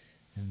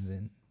 And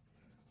then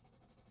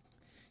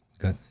you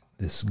got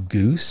this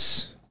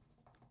goose.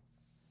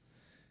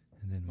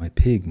 And then my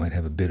pig might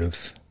have a bit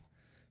of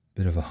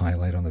a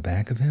highlight on the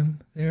back of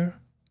him there.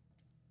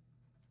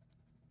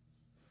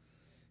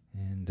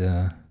 And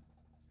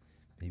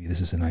maybe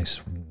this is a nice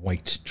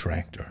white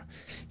tractor.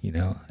 I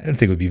don't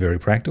think it would be very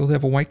practical to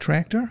have a white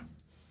tractor.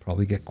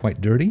 Probably get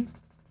quite dirty.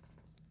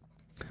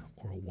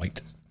 Or a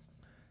white.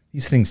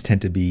 These things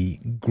tend to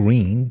be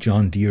green,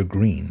 John Deere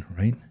green,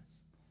 right?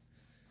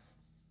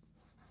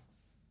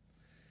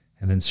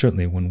 And then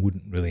certainly one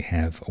wouldn't really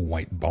have a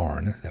white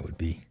barn. That would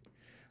be,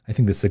 I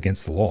think that's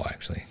against the law,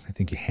 actually. I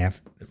think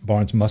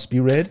barns must be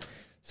red.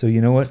 So you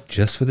know what?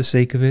 Just for the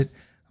sake of it,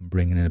 I'm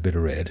bringing in a bit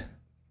of red.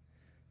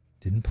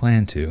 Didn't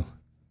plan to,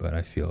 but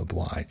I feel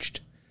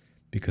obliged.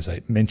 Because I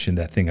mentioned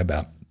that thing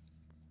about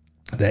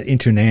that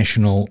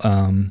international,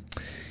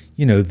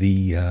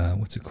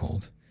 what's it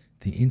called?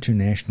 The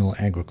International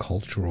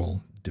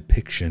Agricultural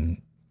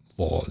Depiction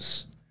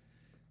Laws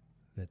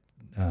that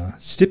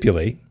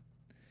stipulate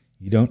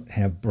you don't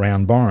have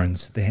brown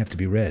barns, they have to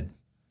be red.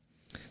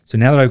 So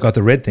now that I've got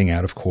the red thing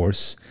out, of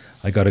course,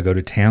 I got to go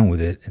to town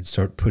with it and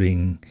start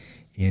putting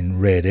in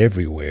red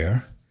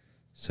everywhere.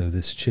 So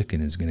this chicken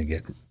is going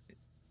to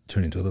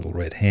turn into a little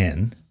red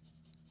hen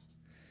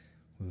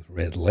with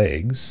red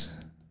legs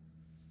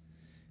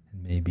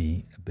and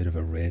maybe a bit of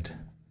a red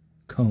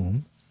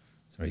comb.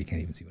 Sorry, you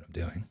can't even see what I'm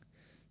doing.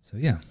 So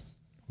yeah,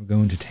 we're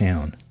going to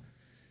town.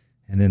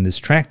 And then this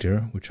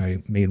tractor, which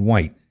I made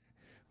white,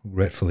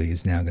 regretfully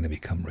is now going to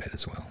become red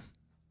as well.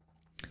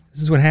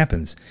 This is what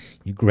happens.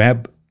 You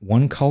grab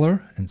one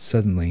color and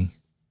suddenly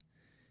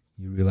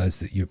you realize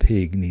that your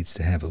pig needs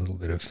to have a little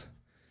bit of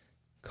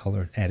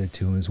color added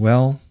to him as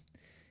well.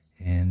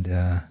 And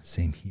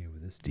same here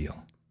with this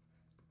deal.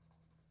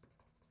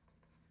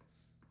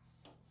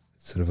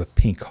 It's sort of a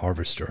pink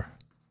harvester.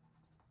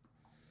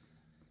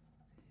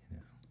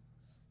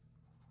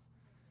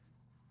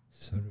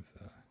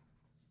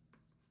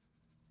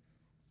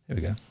 There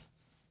we go.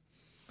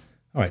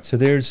 All right, so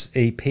there's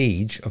a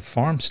page of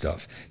farm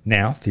stuff.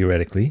 Now,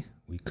 theoretically,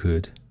 we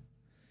could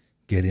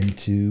get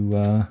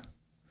into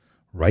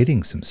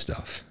writing some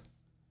stuff.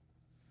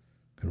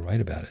 Could write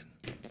about it.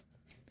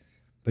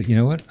 But you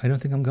know what? I don't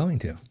think I'm going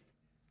to.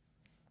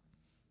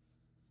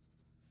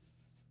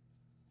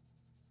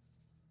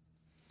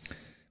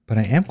 But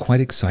I am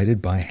quite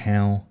excited by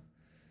how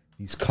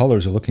these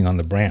colors are looking on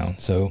the brown.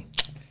 So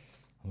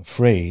I'm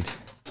afraid,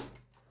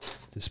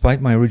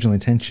 despite my original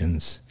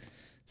intentions,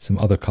 some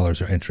other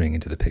colors are entering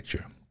into the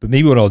picture. But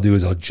maybe what I'll do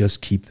is I'll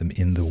just keep them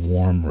in the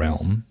warm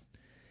realm.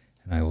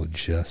 And I won't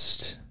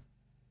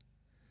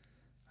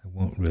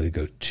really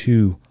go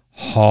too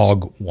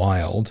hog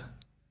wild,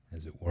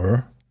 as it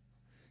were.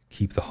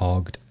 Keep the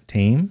hog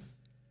tame.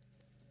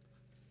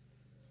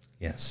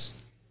 Yes.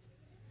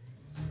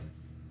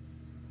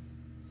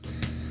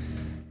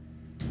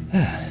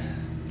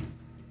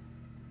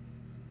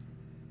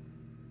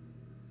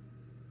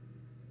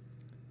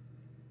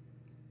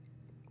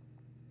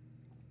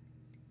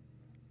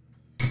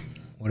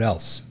 What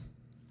else?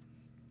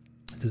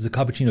 Does the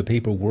cappuccino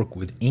paper work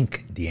with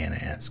ink?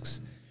 Deanna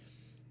asks.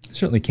 It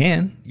certainly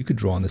can. You could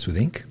draw on this with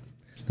ink.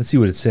 Let's see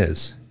what it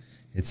says.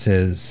 It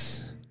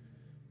says,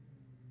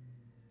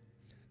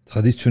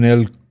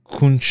 traditionell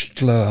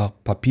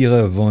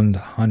Kunstlerpapiere von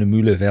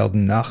Hahnemühle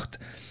werden nach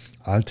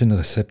alten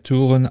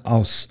Rezepturen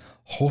aus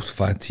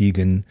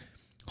hochwertigen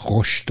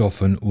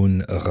Rohstoffen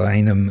und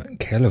reinem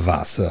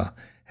Quellwasser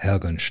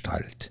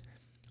hergestellt.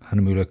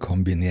 Hahnemühle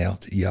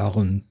kombiniert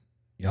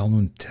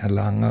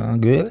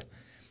jahrhundertelange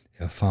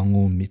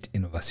Erfahrung mit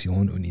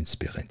Innovation und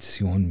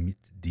Inspiration mit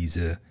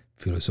dieser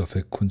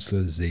Philosophie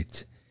Künstler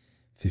seit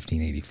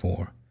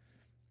 1584.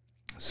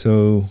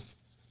 So,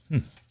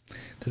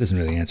 that doesn't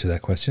really answer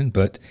that question,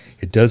 but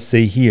it does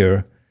say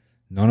here,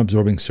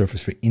 non-absorbing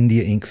surface for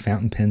India ink,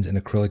 fountain pens, and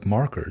acrylic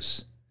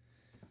markers.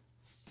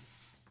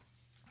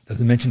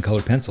 Doesn't mention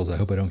colored pencils. I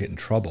hope I don't get in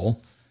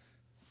trouble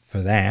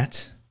for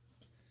that.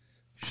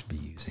 Should be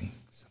using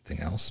something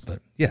else,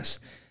 but yes,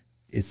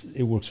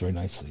 it works very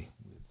nicely.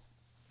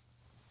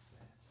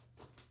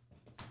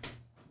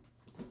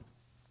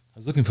 I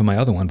was looking for my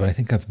other one, but I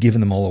think I've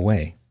given them all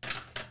away.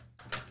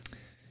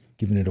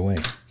 Given it away.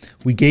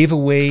 We gave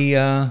away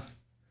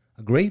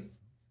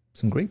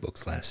some great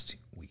books last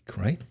week,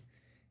 right?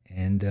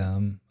 And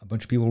a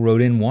bunch of people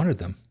wrote in, wanted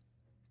them.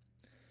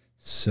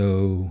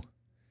 So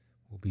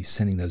we'll be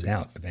sending those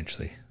out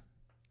eventually.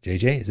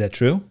 JJ, is that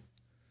true?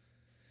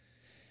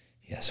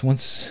 Yes,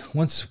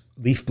 once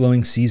leaf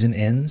blowing season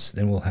ends,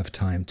 then we'll have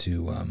time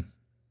to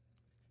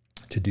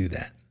do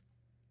that.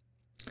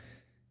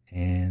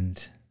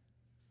 And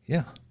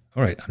yeah,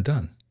 all right, I'm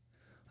done.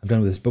 I'm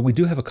done with this, but we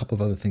do have a couple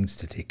of other things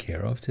to take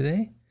care of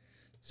today.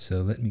 So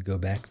let me go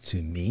back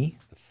to me,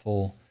 the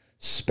full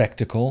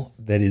spectacle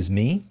that is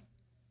me.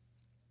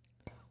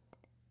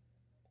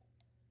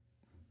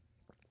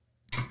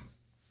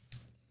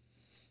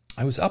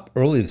 I was up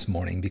early this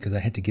morning because I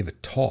had to give a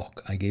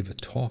talk. I gave a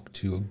talk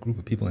to a group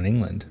of people in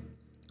England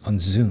on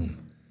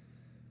Zoom.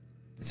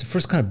 It's the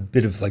first kind of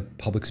bit of like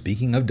public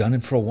speaking. I've done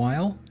it for a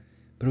while,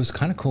 but it was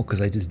kind of cool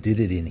because I just did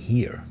it in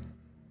here.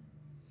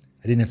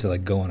 I didn't have to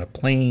like go on a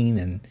plane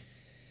and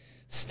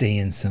stay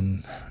in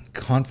some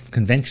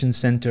convention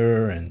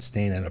center and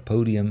staying at a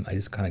podium. I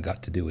just kind of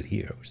got to do it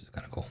here, which is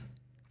kind of cool.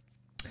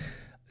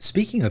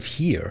 Speaking of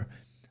here,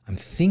 I'm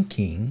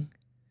thinking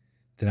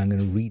that I'm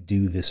going to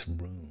redo this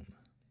room.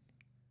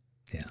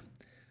 Yeah,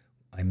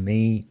 I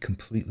may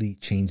completely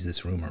change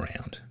this room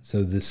around.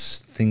 So this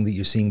thing that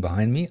you're seeing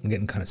behind me, I'm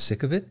getting kind of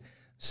sick of it,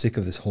 sick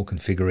of this whole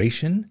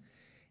configuration.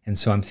 And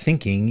so I'm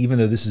thinking, even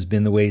though this has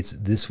been the way it's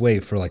this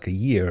way for like a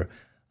year,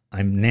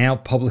 I'm now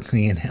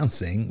publicly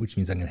announcing, which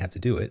means I'm going to have to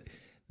do it,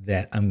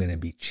 that I'm going to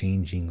be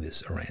changing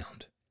this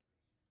around.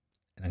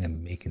 And I'm going to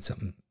be making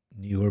something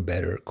newer,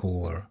 better,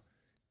 cooler,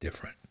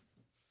 different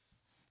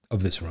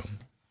of this room.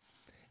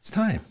 It's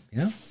time,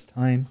 it's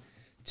time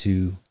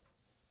to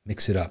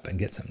mix it up and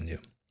get something new.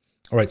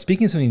 All right,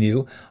 speaking of something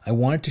new, I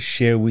wanted to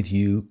share with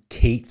you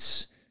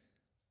Kate's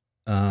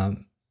what's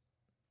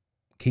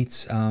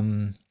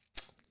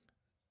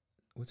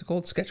it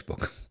called?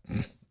 Sketchbook.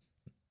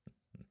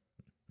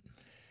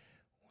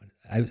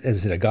 As I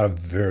said, I got up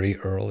very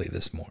early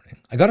this morning.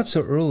 I got up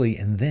so early,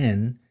 and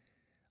then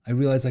I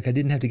realized like I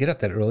didn't have to get up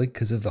that early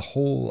because of the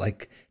whole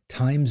like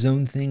time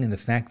zone thing and the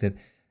fact that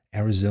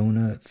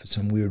Arizona, for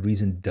some weird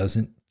reason,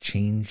 doesn't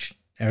change.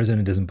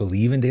 Arizona doesn't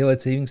believe in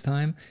daylight savings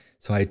time.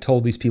 So I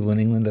told these people in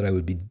England that we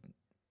would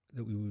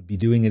be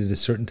doing it at a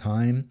certain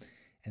time,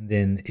 and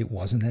then it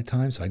wasn't that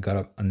time. So I got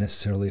up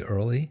unnecessarily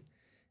early,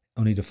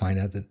 only to find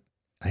out that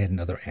I had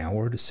another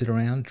hour to sit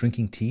around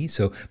drinking tea.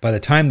 So by the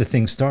time the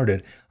thing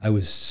started, I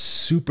was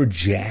super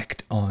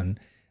jacked on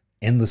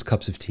endless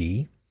cups of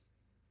tea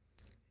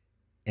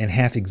and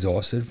half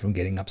exhausted from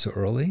getting up so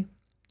early.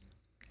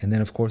 And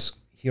then, of course,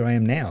 here I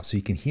am now. So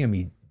you can hear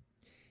me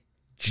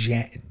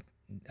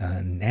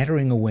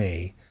nattering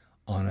away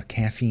on a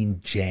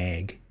caffeine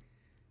jag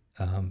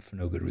for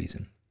no good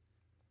reason.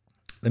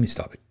 Let me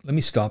stop it. Let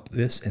me stop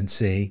this and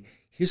say,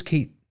 here's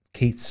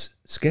Kate's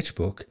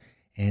sketchbook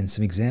and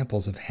some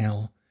examples of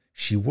how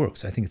she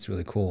works. I think it's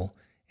really cool,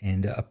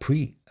 and a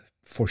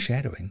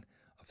foreshadowing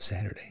of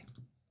Saturday.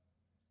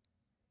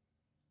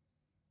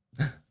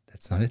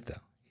 That's not it,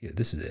 though. Here,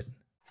 this is it.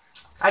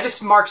 I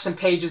just marked some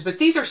pages, but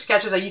these are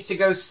sketches. I used to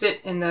go sit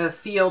in the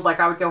field, like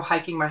I would go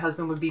hiking. My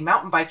husband would be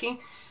mountain biking,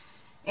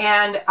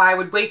 and I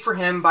would wait for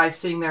him by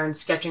sitting there and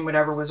sketching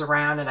whatever was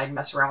around, and I'd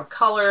mess around with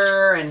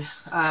color and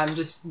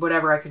just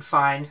whatever I could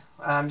find.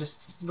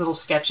 Just little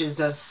sketches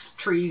of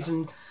trees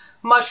and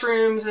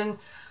mushrooms, and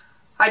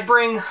I'd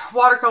bring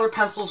watercolor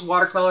pencils,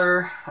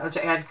 watercolor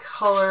to add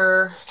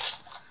color.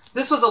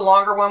 This was a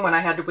longer one when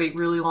I had to wait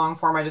really long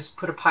for him. I just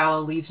put a pile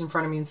of leaves in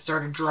front of me and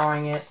started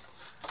drawing it.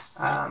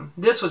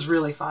 This was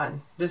really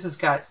fun. This has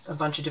got a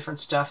bunch of different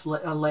stuff,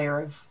 a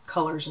layer of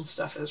colors and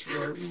stuff. It was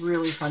really,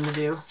 really fun to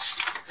do.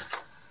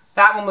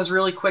 That one was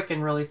really quick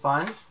and really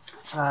fun.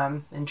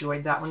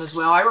 Enjoyed that one as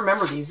well. I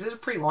remember these. This was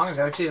pretty long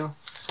ago too.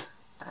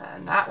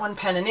 And that one,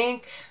 pen and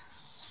ink.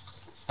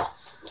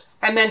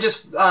 And then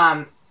just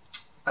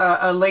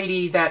a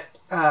lady that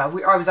I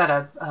was at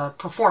a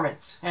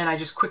performance, and I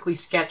just quickly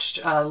sketched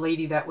a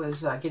lady that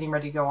was getting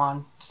ready to go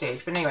on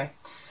stage. But anyway,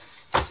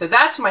 so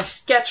that's my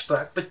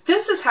sketchbook. But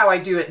this is how I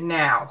do it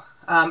now.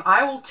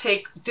 I will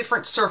take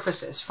different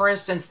surfaces. For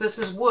instance, this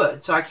is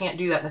wood, so I can't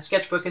do that in a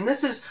sketchbook. And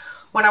this is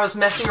when I was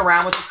messing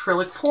around with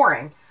acrylic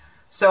pouring.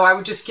 So I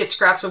would just get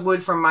scraps of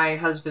wood from my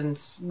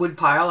husband's wood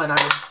pile, and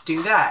I would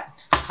do that.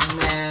 And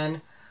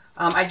then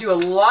I do a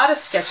lot of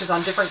sketches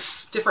on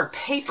different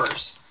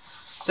papers.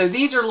 So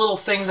these are little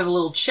things of a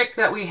little chick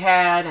that we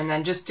had, and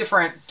then just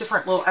different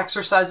little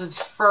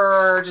exercises,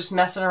 fur, just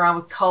messing around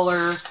with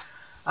color.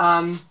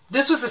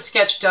 This was a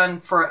sketch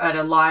done at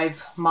a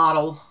live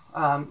model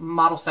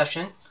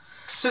session.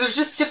 So there's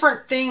just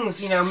different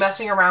things,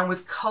 messing around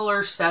with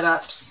color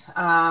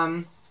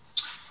setups.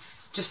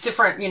 Just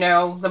different,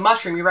 the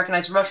mushroom, you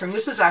recognize the mushroom.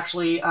 This is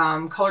actually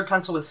colored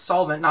pencil with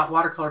solvent, not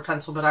watercolor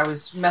pencil, but I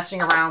was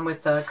messing around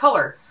with the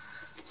color.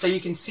 So you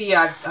can see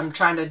I'm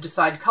trying to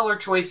decide color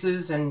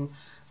choices and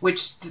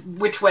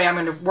which way I'm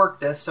going to work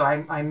this. So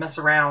I mess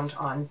around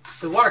on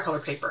the watercolor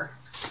paper.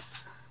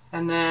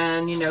 And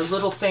then,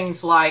 little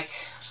things like,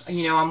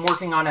 I'm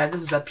working on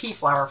this is a pea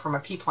flower from a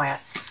pea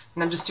plant.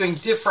 And I'm just doing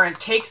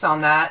different takes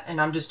on that, and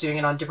I'm just doing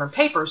it on different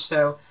papers.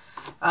 So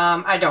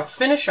I don't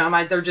finish them.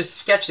 They're just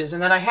sketches.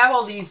 And then I have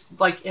all these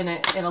like in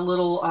a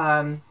little,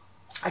 I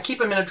keep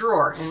them in a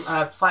drawer, in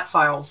a flat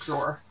file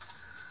drawer.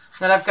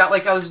 Then I've got,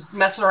 like, I was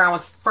messing around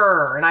with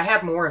fur, and I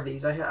have more of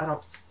these. I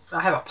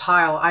have a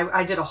pile.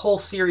 I did a whole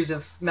series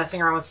of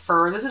messing around with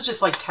fur. This is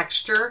just like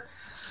texture,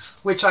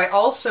 which I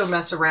also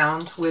mess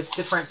around with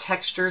different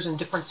textures and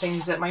different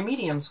things that my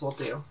mediums will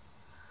do.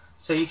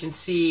 So you can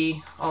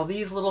see all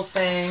these little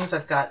things.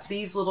 I've got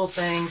these little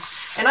things.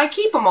 And I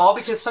keep them all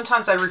because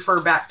sometimes I refer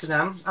back to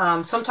them.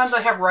 Sometimes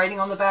I have writing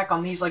on the back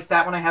on these like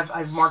that when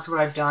I've marked what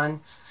I've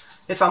done.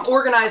 If I'm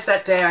organized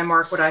that day, I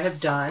mark what I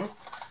have done.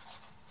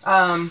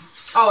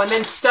 Oh, and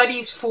then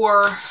studies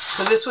for,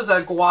 so this was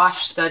a gouache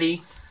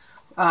study,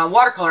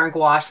 watercolor and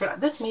gouache, but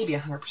this may be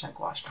 100%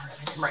 gouache. Darn it,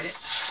 I didn't write it.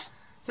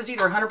 It says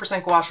either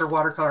 100% gouache or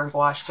watercolor and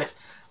gouache, but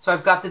so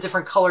I've got the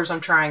different colors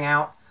I'm trying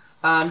out.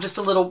 Just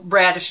a little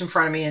radish in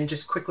front of me and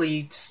just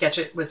quickly sketch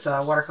it with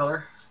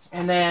watercolor.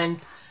 And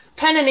then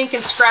pen and ink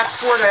and scratch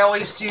board, I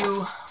always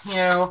do, you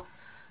know,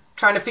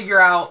 trying to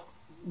figure out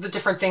the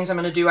different things I'm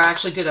going to do. I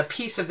actually did a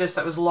piece of this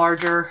that was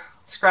larger,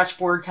 scratch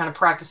board, kind of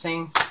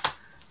practicing.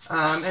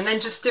 And then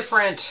just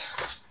different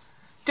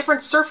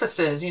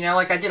surfaces, you know,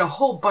 like I did a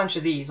whole bunch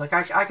of these. Like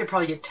I could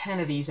probably get 10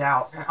 of these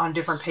out on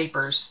different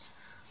papers.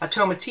 A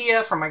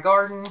tomatillo from my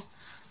garden.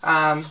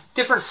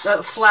 Different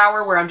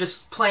flower where I'm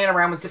just playing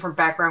around with different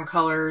background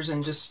colors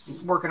and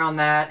just working on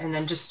that. And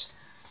then just,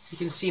 you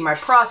can see my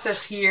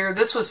process here.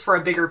 This was for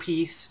a bigger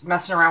piece,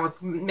 messing around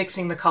with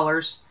mixing the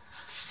colors.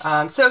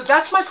 So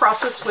that's my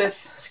process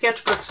with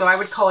sketchbooks. So I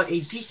would call it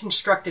a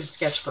deconstructed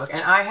sketchbook.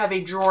 And I have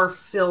a drawer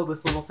filled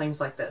with little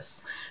things like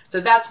this. So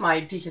that's my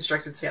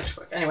deconstructed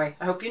sketchbook. Anyway,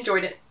 I hope you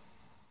enjoyed it.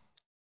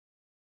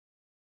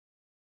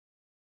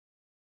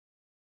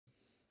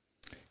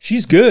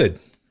 She's good,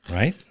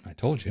 right? I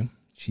told you.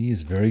 She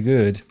is very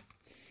good.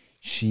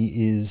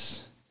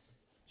 She's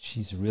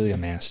really a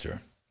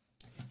master.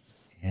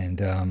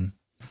 And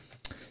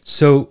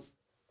so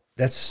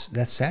that's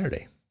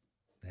Saturday.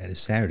 That is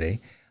Saturday.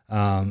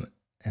 And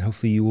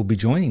hopefully you will be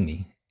joining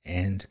me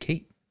and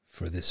Kate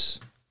for this.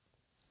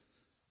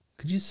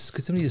 Could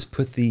somebody just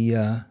put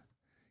the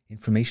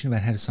information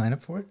about how to sign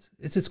up for it?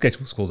 It's at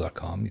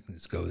sketchbookskool.com. You can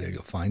just go there.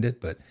 You'll find it.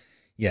 But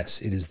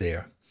yes, it is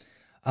there.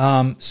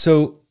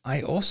 So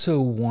I also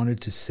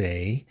wanted to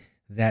say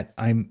that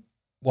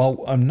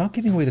while I'm not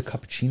giving away the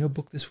cappuccino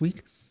book this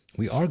week,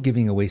 we are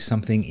giving away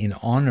something in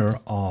honor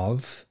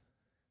of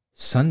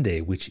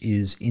Sunday, which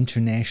is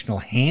International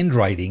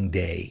Handwriting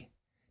Day.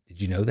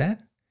 Did you know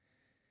that?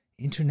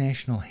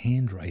 International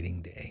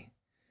Handwriting Day,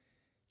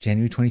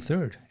 January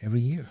 23rd, every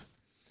year.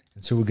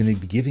 And so we're going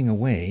to be giving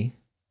away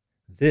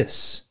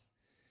this.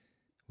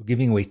 We're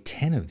giving away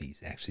 10 of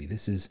these, actually.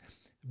 This is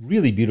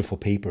really beautiful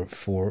paper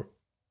for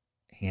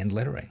hand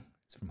lettering.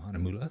 It's from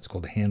Hahnemühle. It's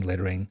called the Hand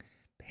Lettering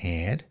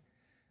Pad.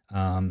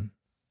 And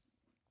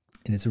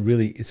it's a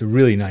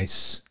really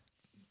nice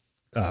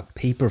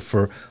paper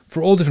for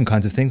all different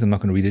kinds of things. I'm not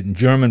going to read it in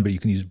German, but you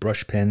can use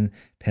brush pen,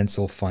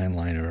 pencil, fine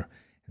liner,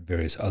 and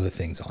various other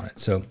things on it.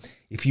 So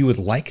if you would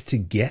like to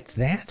get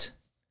that,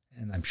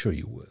 and I'm sure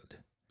you would,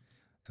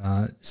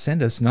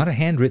 send us not a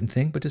handwritten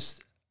thing, but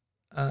just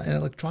an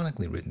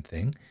electronically written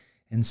thing,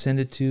 and send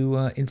it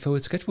to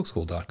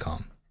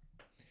info@sketchbookskool.com.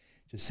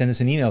 Just send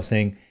us an email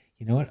saying,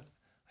 you know what,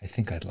 I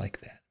think I'd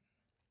like that.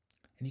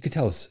 And you could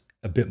tell us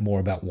a bit more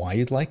about why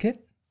you'd like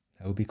it.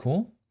 That would be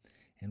cool.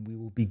 And we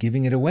will be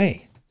giving it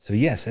away. So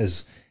yes,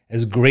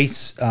 as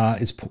Grace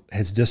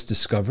has just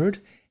discovered,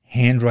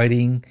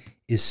 handwriting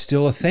is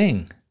still a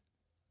thing.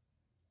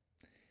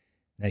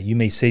 Now you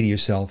may say to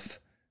yourself,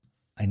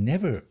 I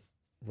never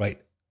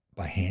write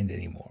by hand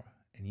anymore.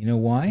 And you know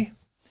why?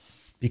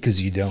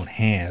 Because you don't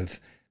have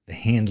the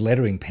hand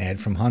lettering pad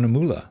from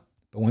Hahnemühle.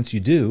 But once you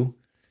do,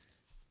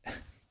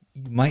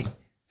 you might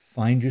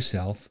find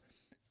yourself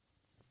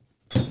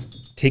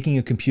taking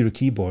a computer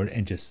keyboard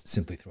and just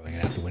simply throwing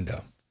it out the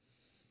window.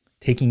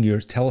 Taking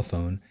your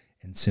telephone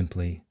and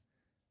simply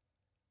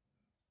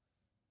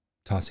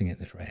tossing it in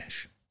the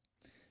trash.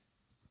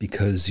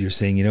 Because you're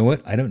saying, you know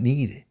what? I don't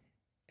need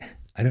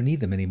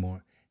them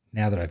anymore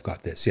now that I've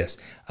got this. Yes.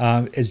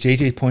 As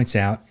JJ points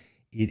out,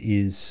 it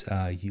is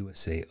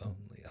USA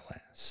only,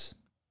 alas.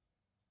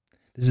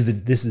 This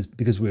is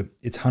because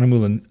it's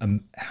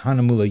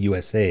Hahnemühle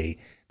USA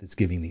that's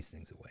giving these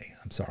things away.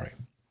 I'm sorry.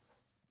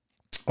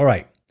 All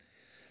right.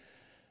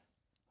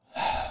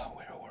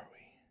 Where were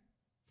we?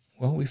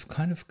 Well, we've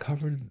kind of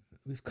covered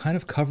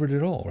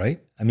it all, right?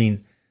 I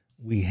mean,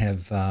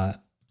 we've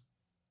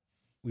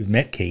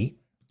met Kate.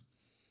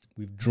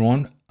 We've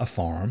drawn a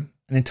farm,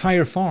 an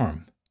entire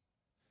farm.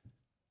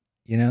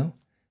 You know,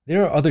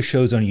 there are other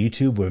shows on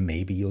YouTube where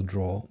maybe you'll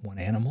draw one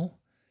animal.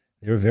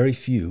 There are very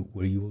few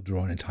where you will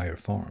draw an entire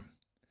farm.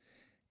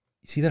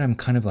 You see that I'm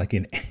kind of like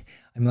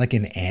I'm like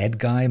in ad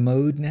guy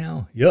mode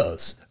now.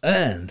 Yes,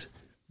 and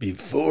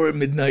before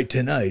midnight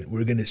tonight,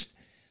 we're gonna.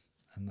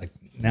 I'm like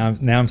now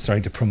I'm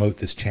starting to promote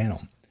this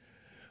channel.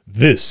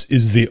 This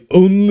is the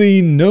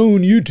only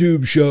known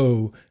YouTube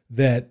show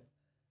that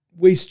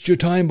wastes your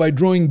time by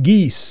drawing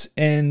geese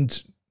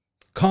and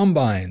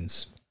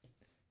combines.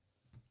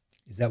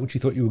 Is that what you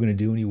thought you were going to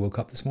do when you woke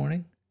up this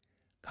morning?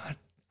 God,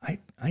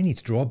 I need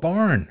to draw a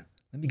barn.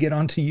 Let me get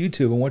onto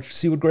YouTube and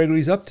see what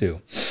Gregory's up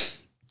to.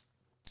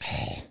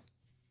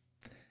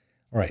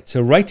 All right,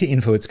 so write to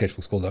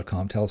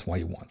info@sketchbookskool.com. Tell us why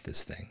you want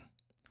this thing,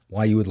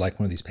 why you would like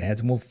one of these pads,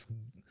 and we'll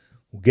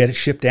get it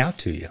shipped out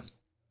to you.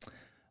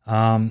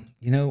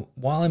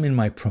 While I'm in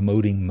my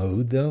promoting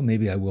mode, though,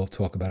 maybe I will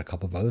talk about a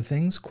couple of other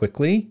things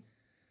quickly.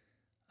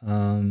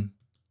 The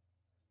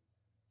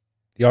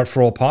Art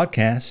for All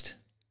podcast.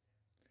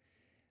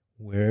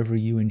 Wherever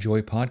you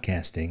enjoy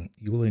podcasting,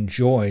 you will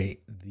enjoy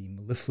the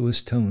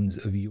mellifluous tones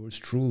of yours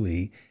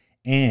truly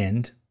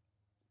and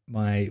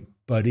my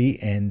buddy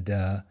and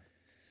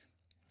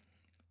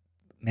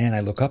man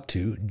I look up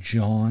to,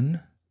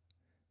 John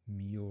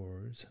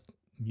Muir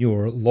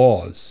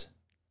Laws.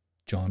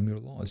 John Muir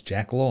Laws,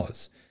 Jack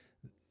Laws,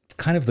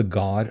 kind of the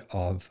god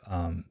of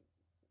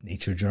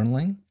nature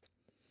journaling.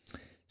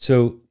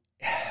 So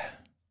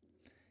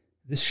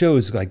this show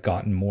has like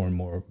gotten more and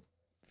more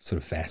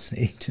sort of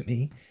fascinating to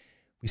me.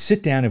 We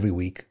sit down every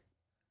week,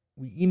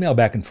 we email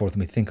back and forth, and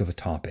we think of a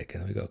topic,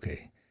 and then we go,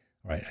 okay,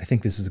 all right, I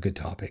think this is a good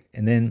topic.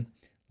 And then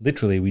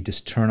literally we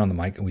just turn on the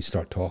mic and we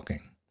start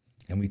talking.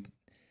 And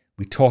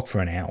we talk for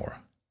an hour.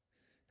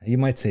 Now you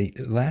might say,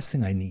 the last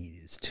thing I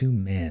need is two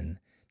men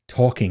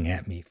talking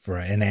at me for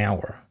an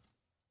hour.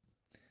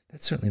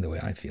 That's certainly the way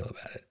I feel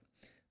about it.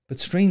 But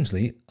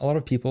strangely, a lot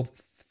of people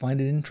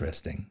find it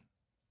interesting.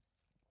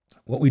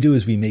 What we do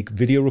is we make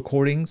video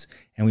recordings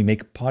and we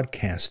make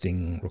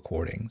podcasting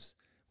recordings,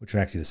 which are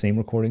actually the same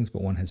recordings,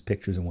 but one has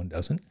pictures and one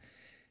doesn't.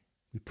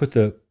 We put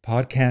the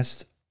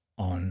podcast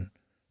on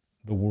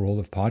the world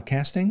of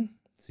podcasting,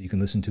 so you can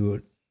listen to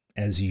it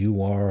as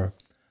you are,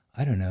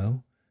 I don't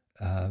know,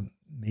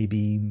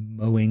 maybe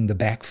mowing the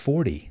back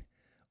 40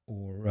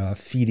 or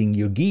feeding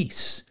your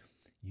geese.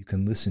 You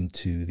can listen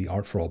to the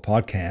Art for All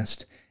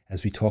podcast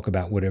as we talk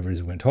about whatever it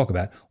is we're going to talk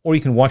about, or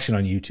you can watch it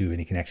on YouTube and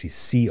you can actually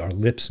see our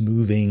lips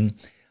moving,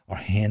 our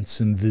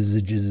handsome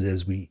visages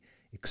as we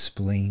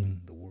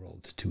explain the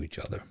world to each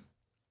other.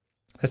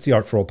 That's the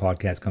Art for All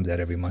podcast. Comes out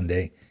every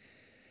Monday.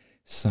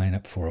 Sign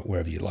up for it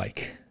wherever you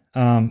like.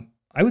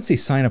 I would say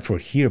sign up for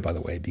it here, by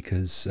the way,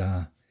 because,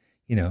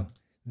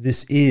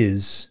 this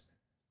is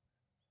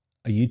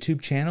a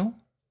YouTube channel,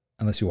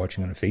 unless you're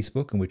watching on a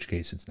Facebook, in which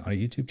case it's not a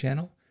YouTube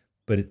channel.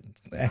 But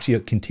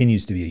it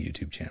continues to be a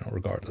YouTube channel,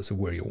 regardless of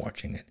where you're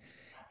watching it.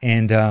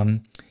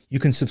 And you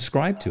can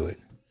subscribe to it.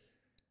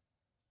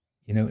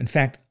 In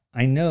fact,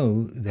 I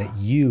know that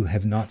you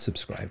have not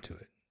subscribed to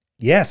it.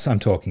 Yes, I'm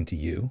talking to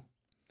you.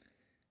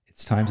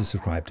 It's time to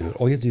subscribe to it.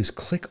 All you have to do is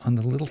click on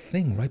the little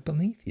thing right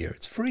beneath here.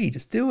 It's free.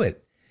 Just do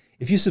it.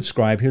 If you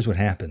subscribe, here's what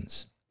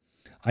happens.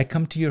 I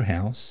come to your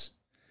house.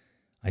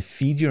 I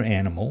feed your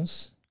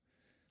animals.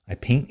 I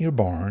paint your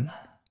barn.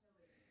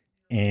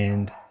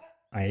 And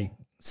I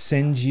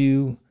send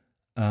you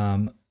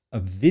a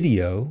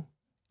video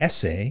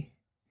essay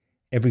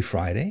every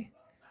Friday.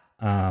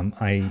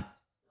 I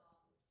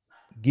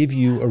give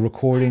you a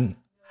recording.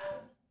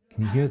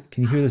 Can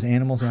you hear those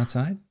animals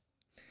outside?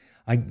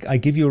 I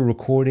give you a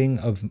recording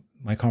of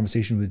my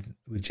conversation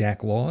with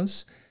Jack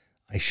Laws.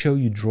 I show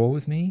you draw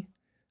with me.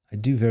 I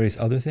do various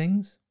other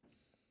things.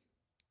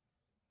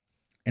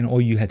 And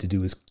all you had to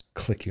do is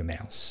click your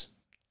mouse.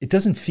 It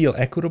doesn't feel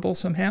equitable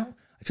somehow.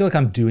 I feel like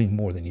I'm doing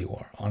more than you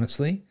are,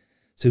 honestly.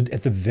 So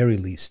at the very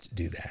least,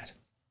 do that.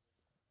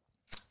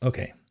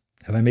 Okay.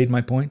 Have I made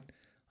my point?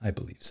 I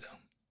believe so.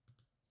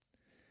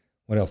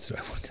 What else do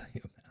I want to tell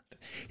you about?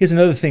 Here's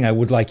another thing I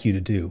would like you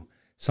to do.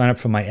 Sign up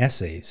for my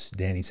essays,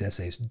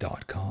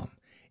 dannysessays.com.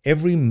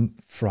 Every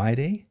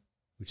Friday,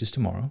 which is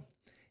tomorrow,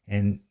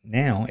 and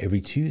now every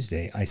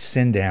Tuesday, I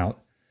send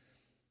out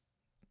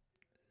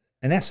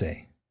an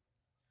essay.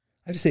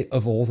 I just say,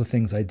 of all the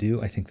things I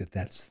do, I think that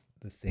that's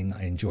the thing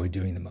I enjoy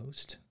doing the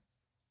most.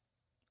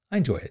 I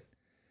enjoy it.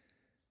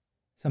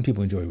 Some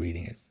people enjoy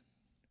reading it.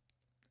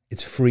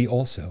 It's free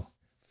also.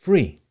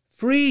 Free.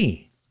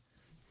 Free.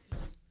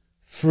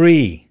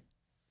 Free.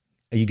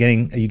 Are you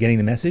getting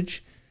the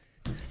message?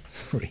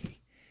 Free.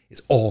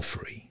 It's all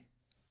free.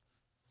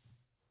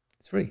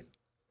 It's free.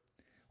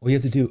 All you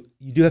have to do,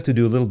 you do have to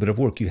do a little bit of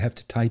work. You have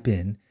to type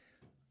in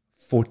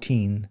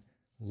 14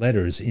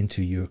 letters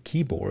into your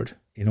keyboard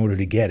in order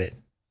to get it.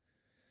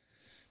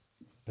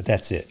 But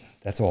that's it.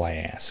 That's all I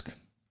ask.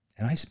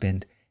 And I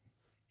spend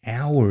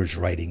hours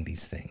writing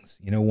these things.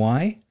 You know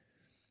why?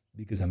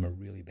 Because I'm a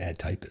really bad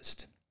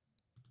typist.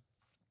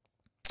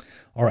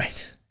 All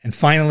right. And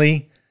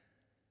finally,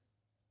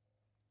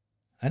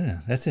 I don't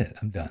know. That's it.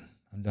 I'm done.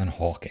 I'm done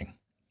hawking.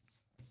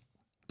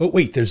 But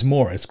wait, there's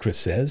more, as Chris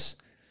says.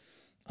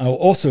 I'll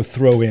also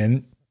throw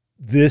in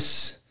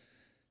this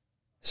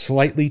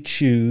slightly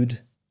chewed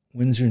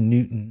Winsor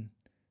Newton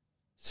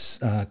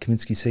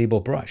Kaminsky Sable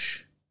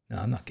brush. No,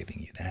 I'm not giving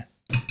you that.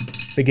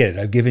 Forget it.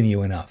 I've given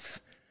you enough.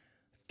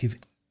 You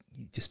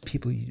just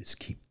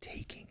keep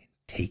taking and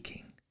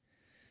taking.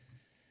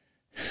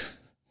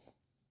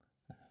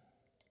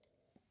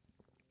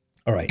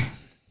 All right.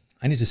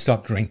 I need to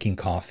stop drinking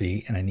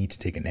coffee and I need to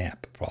take a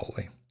nap,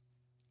 probably.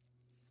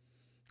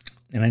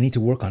 And I need to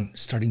work on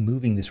starting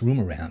moving this room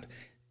around.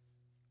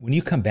 When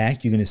you come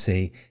back, you're going to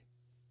say,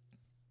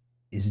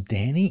 Is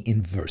Danny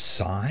in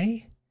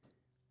Versailles?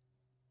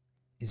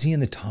 Is he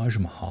in the Taj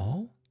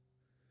Mahal?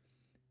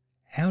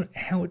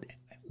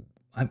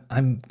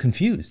 I'm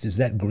confused. Is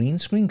that green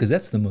screen? Because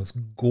that's the most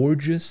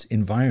gorgeous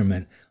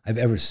environment I've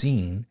ever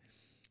seen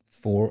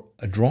for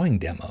a drawing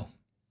demo.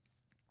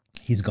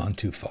 He's gone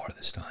too far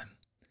this time.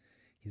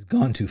 He's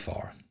gone too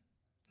far.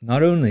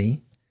 Not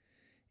only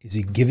is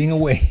he giving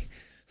away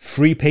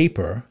free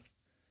paper,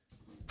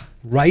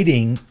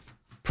 writing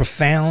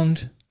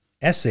profound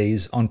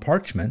essays on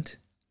parchment,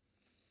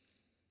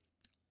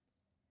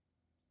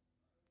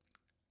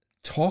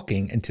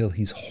 talking until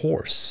he's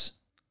hoarse.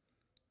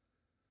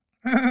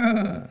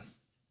 Anyway,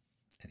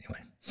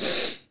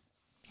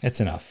 that's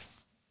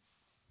enough.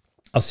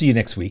 I'll see you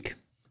next week.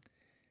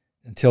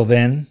 Until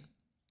then,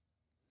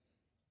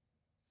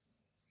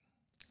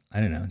 I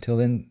don't know. Until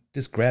then,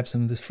 just grab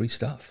some of this free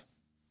stuff.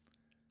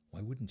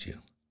 Why wouldn't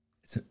you?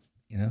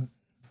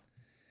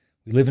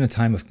 We live in a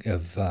time of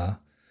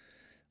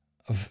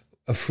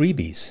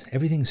freebies.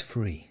 Everything's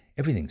free.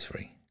 Everything's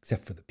free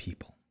except for the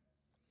people.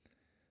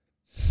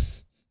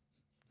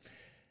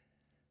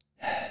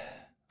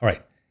 All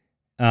right.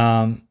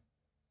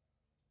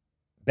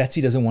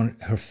 Betsy doesn't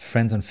want her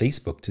friends on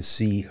Facebook to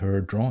see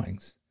her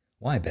drawings.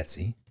 Why,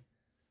 Betsy?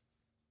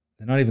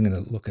 They're not even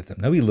going to look at them.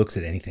 Nobody looks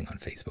at anything on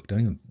Facebook. Don't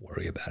even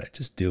worry about it.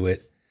 Just do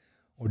it.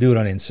 Or do it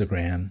on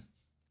Instagram.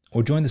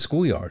 Or join the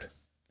schoolyard.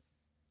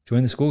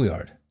 Join the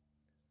schoolyard.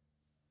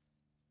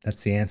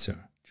 That's the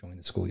answer. Join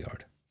the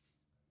schoolyard.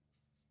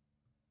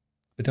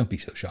 But don't be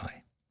so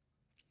shy.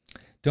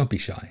 Don't be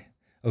shy.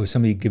 Oh, is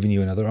somebody giving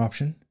you another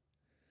option?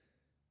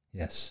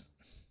 Yes.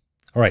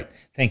 All right.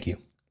 Thank you.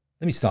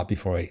 Let me stop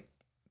before I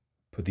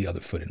put the other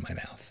foot in my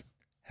mouth.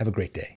 Have a great day.